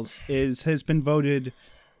by Bell's, has been voted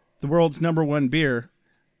the world's #1 beer.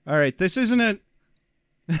 All right, this isn't a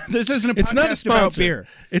it's not a podcast sponsor. about beer.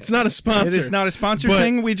 It's not a sponsor. It is not a sponsor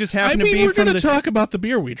thing. We just happen to be we're from going to the talk about the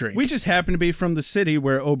beer we drink. We just happen to be from the city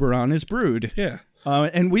where Oberon is brewed. Yeah.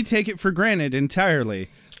 And we take it for granted entirely.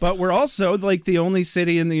 But we're also like the only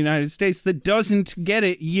city in the United States that doesn't get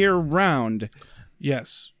it year round.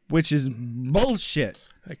 Yes. Which is bullshit.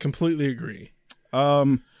 I completely agree.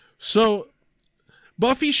 So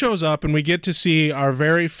Buffy shows up and we get to see our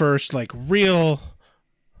very first real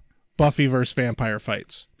Buffy versus vampire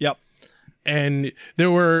fights. Yep. And she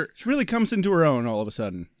really comes into her own all of a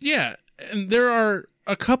sudden. Yeah. And there are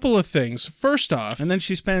a couple of things. First off, and then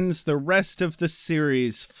she spends the rest of the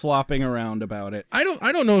series flopping around about it. I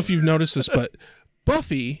don't know if you've noticed this, but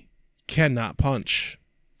Buffy cannot punch.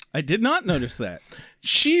 I did not notice that.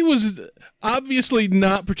 She was obviously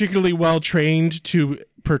not particularly well trained to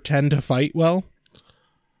pretend to fight well.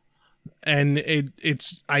 And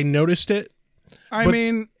I noticed it.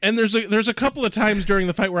 And there's a couple of times during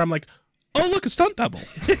the fight where I'm like, oh, look, a stunt double.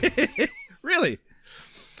 Really?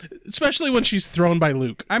 Especially when she's thrown by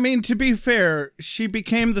Luke. I mean, to be fair, she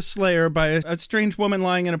became the Slayer by a strange woman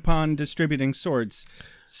lying in a pond distributing swords.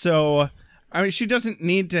 So, I mean, she doesn't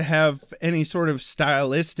need to have any sort of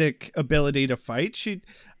stylistic ability to fight.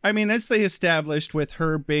 As they established with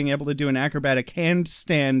her being able to do an acrobatic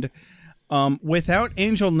handstand without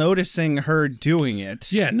Angel noticing her doing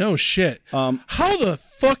it. Yeah, no shit. How the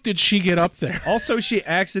fuck did she get up there? Also, she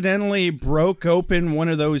accidentally broke open one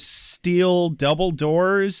of those steel double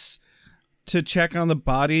doors to check on the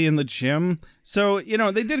body in the gym. So,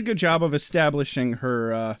 they did a good job of establishing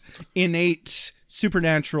her innate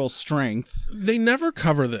supernatural strength. They never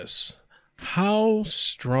cover this. How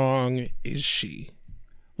strong is she?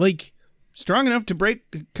 Strong enough to break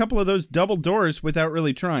a couple of those double doors without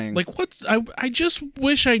really trying. I just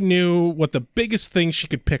wish I knew what the biggest thing she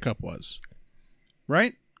could pick up was.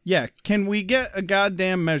 Right? Yeah. Can we get a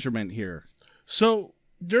goddamn measurement here? So,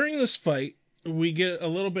 during this fight, we get a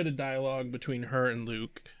little bit of dialogue between her and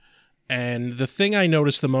Luke. And the thing I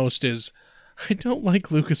noticed the most is, I don't like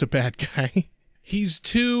Luke as a bad guy. He's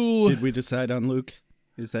too... Did we decide on Luke?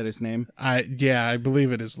 Is that his name? Yeah, I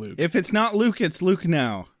believe it is Luke. If it's not Luke, it's Luke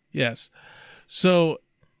now. Yes. So,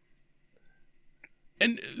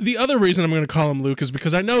 and the other reason I'm going to call him Luke is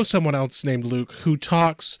because I know someone else named Luke who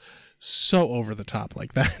talks so over the top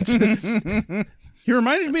like that. He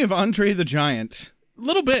reminded me of Andre the Giant. A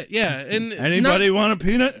little bit, yeah. And anybody want a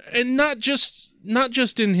peanut? And not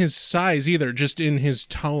just in his size either, just in his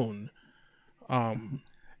tone.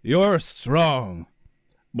 You're strong,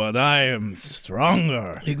 but I am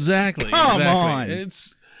stronger. Exactly. Come on.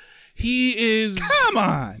 He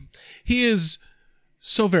is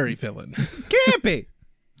so very villain. Campy.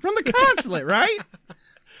 From the consulate, right?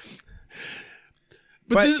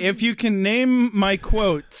 But if you can name my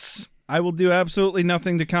quotes, I will do absolutely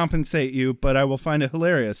nothing to compensate you, but I will find it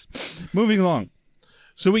hilarious. Moving along.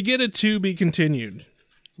 So we get a to be continued,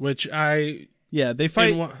 which they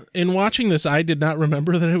fight. In watching this, I did not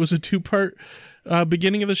remember that it was a 2-part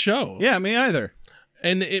beginning of the show. Yeah, me either.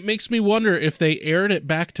 And it makes me wonder if they aired it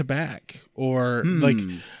back to back or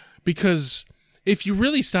because if you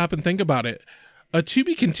really stop and think about it, a to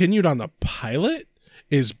be continued on the pilot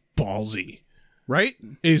is ballsy. Right?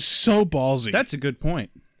 Is so ballsy. That's a good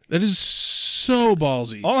point. That is so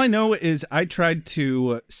ballsy. All I know is I tried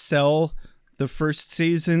to sell the first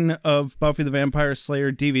season of Buffy the Vampire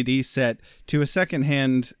Slayer DVD set to a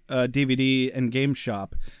secondhand DVD and game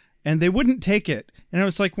shop, and they wouldn't take it. And I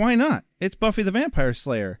was like, why not? It's Buffy the Vampire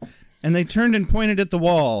Slayer. And they turned and pointed at the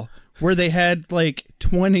wall where they had like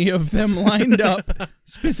 20 of them lined up,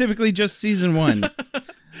 specifically just season 1.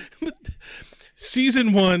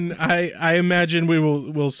 Season 1, I imagine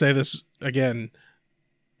we'll say this again,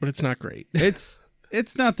 but it's not great. It's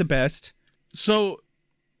not the best. So,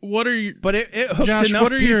 what are you? But it hooked Josh, enough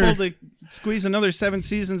what are people to squeeze another 7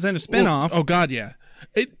 seasons and a spinoff. Oh God, yeah.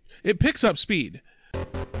 It picks up speed.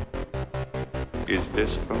 Is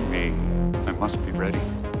this from me? I must be ready.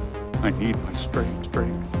 I need my strength. Give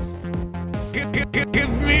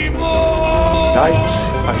me more! Nights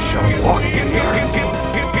I shall walk in your...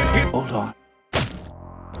 Hold on.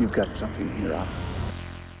 You've got something in your eye.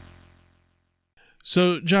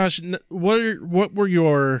 So, Josh, what were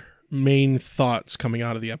your main thoughts coming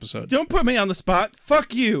out of the episode? Don't put me on the spot.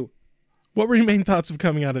 Fuck you. What were your main thoughts of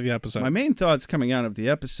coming out of the episode? My main thoughts coming out of the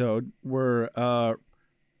episode were,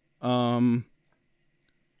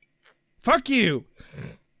 fuck you.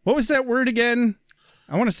 What was that word again?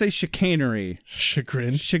 I want to say chicanery.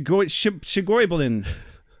 Chagrin. Shigoiblin.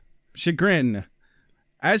 Chagrin.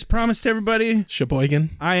 As promised, everybody.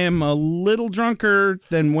 Sheboygan. I am a little drunker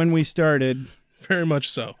than when we started. Very much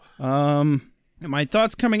so. My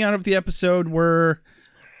thoughts coming out of the episode were,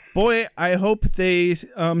 boy, I hope they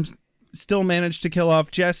still manage to kill off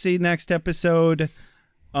Jesse next episode.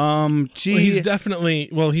 He's definitely,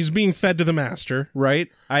 he's being fed to the master. Right.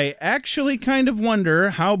 I actually kind of wonder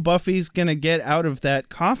how Buffy's going to get out of that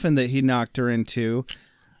coffin that he knocked her into.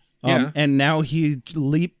 Yeah. And now he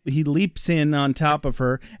leaps in on top of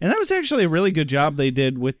her. And that was actually a really good job they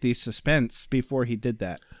did with the suspense before he did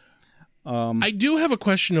that. I do have a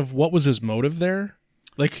question of what was his motive there.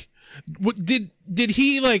 Like, what did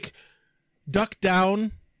he like duck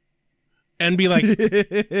down and be like,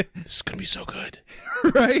 "This is gonna be so good,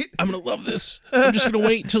 right? I'm gonna love this. I'm just gonna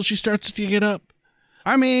wait until she starts to get up."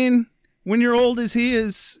 I mean, when you're old as he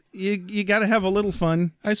is, you got to have a little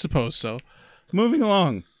fun. I suppose so. Moving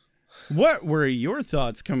along. What were your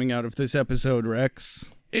thoughts coming out of this episode,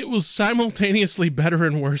 Rex? It was simultaneously better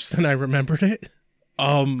and worse than I remembered it.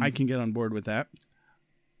 I can get on board with that.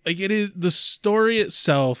 Like, it is, the story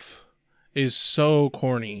itself is so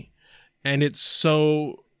corny, and it's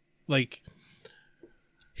so like,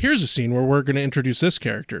 here's a scene where we're going to introduce this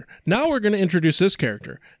character. Now we're going to introduce this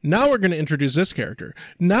character. Now we're going to introduce this character.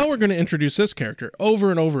 Now we're going to introduce this character over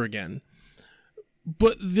and over again.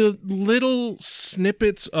 But the little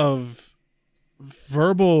snippets of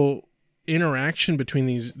verbal interaction between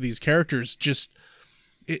these characters just,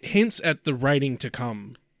 it hints at the writing to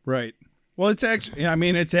come. Right. Well, it's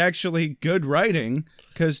actually good writing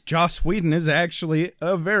because Joss Whedon is actually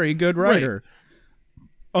a very good writer. Right.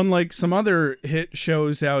 Unlike some other hit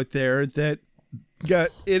shows out there that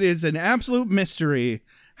it is an absolute mystery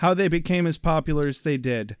how they became as popular as they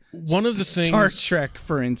did. One of the things... Star Trek,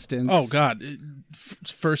 for instance. Oh, God.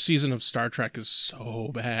 First season of Star Trek is so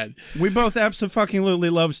bad. We both absolutely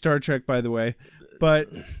love Star Trek, by the way. But...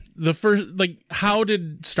 the first, like, how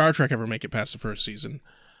did Star Trek ever make it past the first season?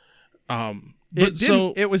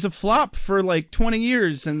 It was a flop for like 20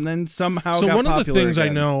 years and then somehow got one popular of the things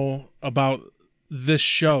again. I know about this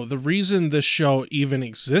show, the reason this show even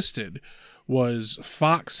existed was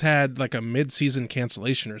Fox had like a mid-season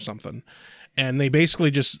cancellation or something. And they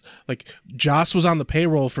basically just, like, Joss was on the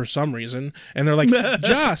payroll for some reason. And they're like,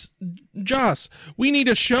 Joss, we need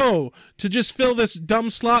a show to just fill this dumb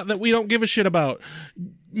slot that we don't give a shit about.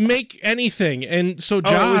 Make anything. And so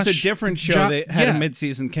Josh... it was a different show that had a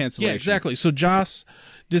mid-season cancellation. Yeah, exactly. So Joss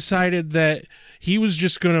decided that he was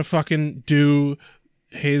just going to fucking do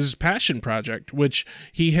his passion project, which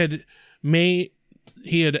he had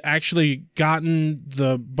actually gotten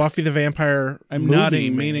the Buffy the Vampire I'm movie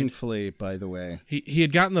nodding made. meaningfully, by the way. He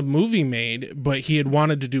had gotten the movie made, but he had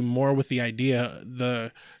wanted to do more with the idea,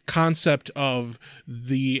 the concept of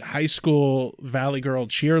the high school Valley Girl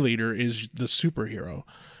cheerleader is the superhero.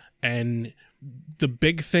 And the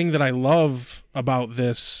big thing that I love about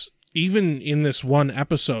this, even in this one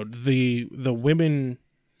episode, the women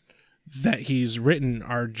that he's written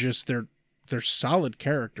are just, they're solid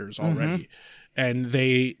characters already. And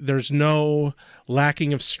there's no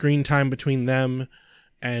lacking of screen time between them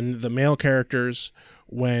and the male characters.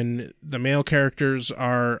 When the male characters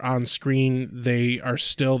are on screen, they are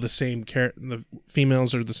still the same the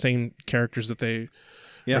females are the same characters that they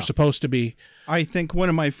are supposed to be. I think one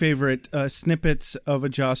of my favorite snippets of a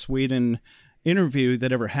Joss Whedon interview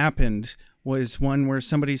that ever happened was one where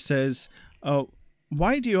somebody says, "Oh,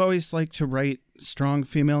 why do you always like to write strong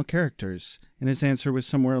female characters? And his answer was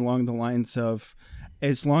somewhere along the lines of,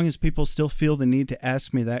 as long as people still feel the need to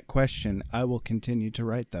ask me that question, I will continue to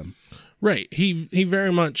write them. Right. He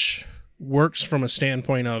very much works from a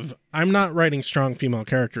standpoint of, I'm not writing strong female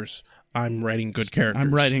characters. I'm writing good characters.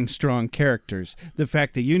 I'm writing strong characters. The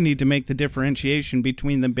fact that you need to make the differentiation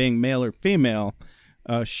between them being male or female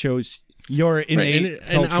shows your innate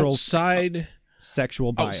cultural outside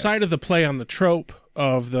sexual bias. Outside of the play on the trope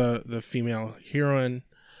of the female heroine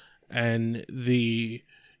and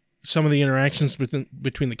some of the interactions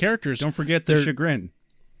between the characters. Don't forget the chagrin.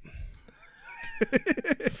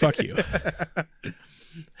 Fuck you.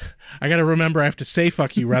 I got to remember I have to say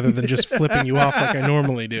fuck you rather than just flipping you off like I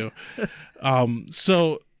normally do.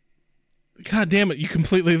 So, God damn it, you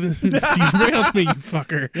completely derailed me, you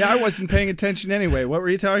fucker. Yeah, I wasn't paying attention anyway. What were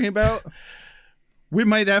you talking about? We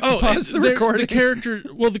might have to pause the recording.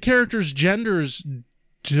 The characters' genders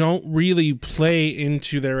don't really play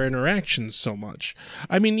into their interactions so much.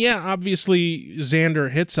 I mean, yeah, obviously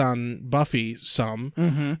Xander hits on Buffy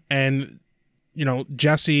some, and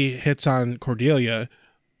Jesse hits on Cordelia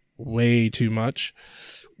way too much.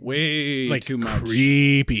 Too much.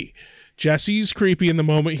 Creepy. Jesse's creepy. In the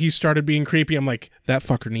moment he started being creepy, I'm like, that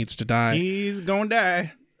fucker needs to die. He's gonna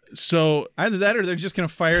die. So either that or they're just gonna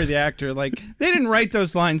fire the actor. Like, they didn't write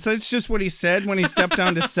those lines. That's just what he said when he stepped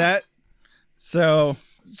onto set. So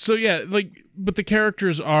yeah, but the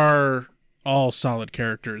characters are all solid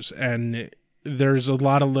characters, and there's a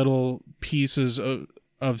lot of little pieces of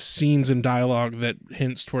scenes and dialogue that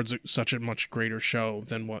hints towards such a much greater show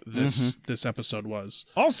than what this episode was.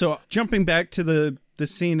 Also, jumping back to the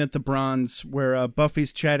scene at the Bronze where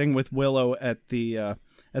Buffy's chatting with Willow at the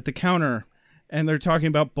counter, and they're talking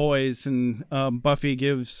about boys, and Buffy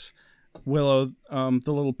gives Willow the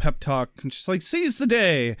little pep talk, and she's like, "Seize the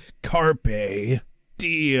day, carpe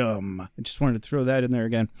diem." I just wanted to throw that in there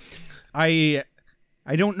again. I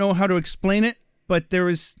don't know how to explain it, but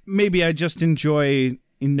maybe I just enjoy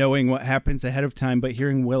knowing what happens ahead of time, but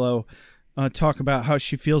hearing Willow talk about how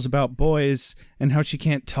she feels about boys and how she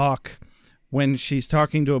can't talk when she's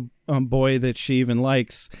talking to a boy that she even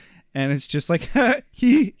likes. And it's just like,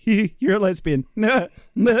 you're a lesbian. I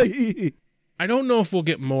don't know if we'll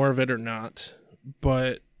get more of it or not,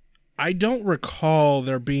 but I don't recall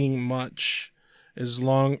there being much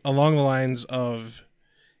along the lines of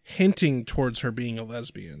hinting towards her being a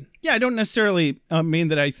lesbian. Yeah, I don't necessarily mean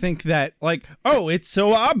that I think that, like, oh, it's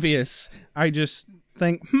so obvious. I just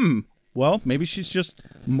think, well, maybe she's just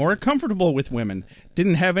more comfortable with women.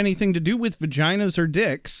 Didn't have anything to do with vaginas or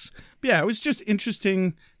dicks. Yeah, it was just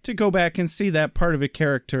interesting to go back and see that part of a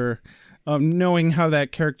character, knowing how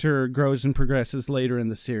that character grows and progresses later in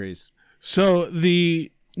the series. So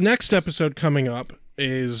the next episode coming up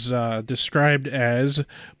is described as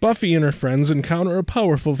Buffy and her friends encounter a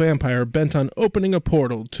powerful vampire bent on opening a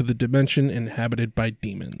portal to the dimension inhabited by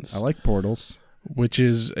demons. I like portals. Which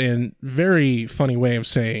is a very funny way of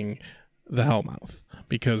saying the Hellmouth,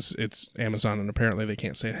 because it's Amazon and apparently they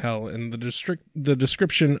can't say hell in the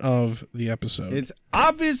description of the episode. It's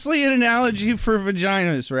obviously an analogy for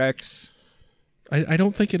vaginas, Rex. I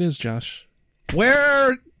don't think it is, Josh.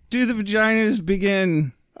 Where do the vaginas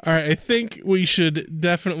begin? All right, I think we should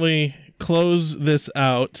definitely close this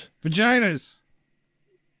out. Vaginas.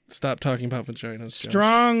 Stop talking about vaginas.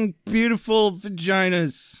 Strong, beautiful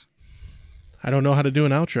vaginas. I don't know how to do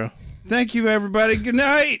an outro. Thank you, everybody. Good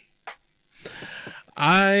night.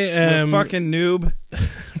 I am... You're a fucking noob.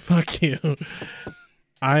 Fuck you.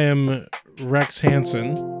 I am Rex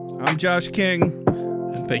Hansen. I'm Josh King.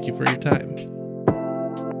 And thank you for your time.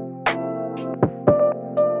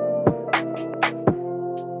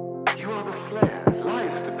 You are the Slayer.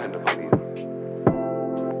 Lives depend upon you.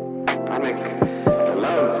 I make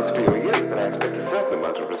allowances for your years, but I expect a certain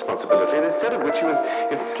amount of responsibility, and instead of which you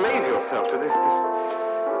enslave yourself to this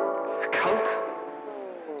cult.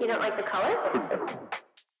 You don't like the color?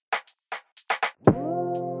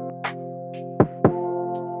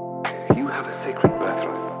 You have a sacred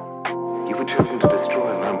birthright. You were chosen to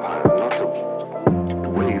destroy vampires, not to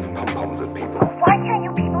wave pom-poms at people. Why can't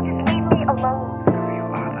you people just leave me alone? You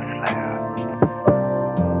are the Slayer.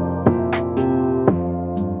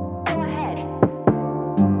 Go ahead.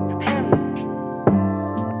 Prepare me.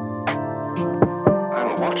 I'm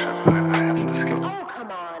a watcher. I haven't the skill. Oh,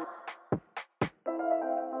 come on.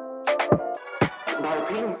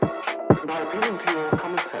 By appealing to your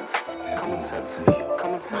common sense.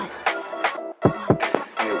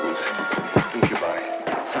 Earwolves, incubi,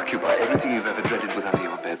 succubi, everything you've ever dreaded was under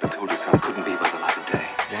your bed, but told yourself couldn't be by the light of day.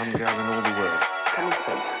 One girl in all the world. Common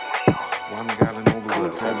sense. One girl in all the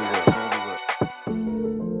world. Common sense. All the world.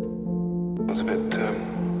 a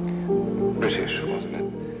bit British, wasn't it?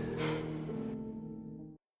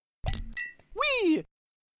 Whee!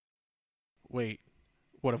 Wait,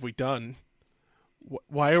 what have we done?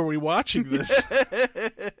 Why are we watching this?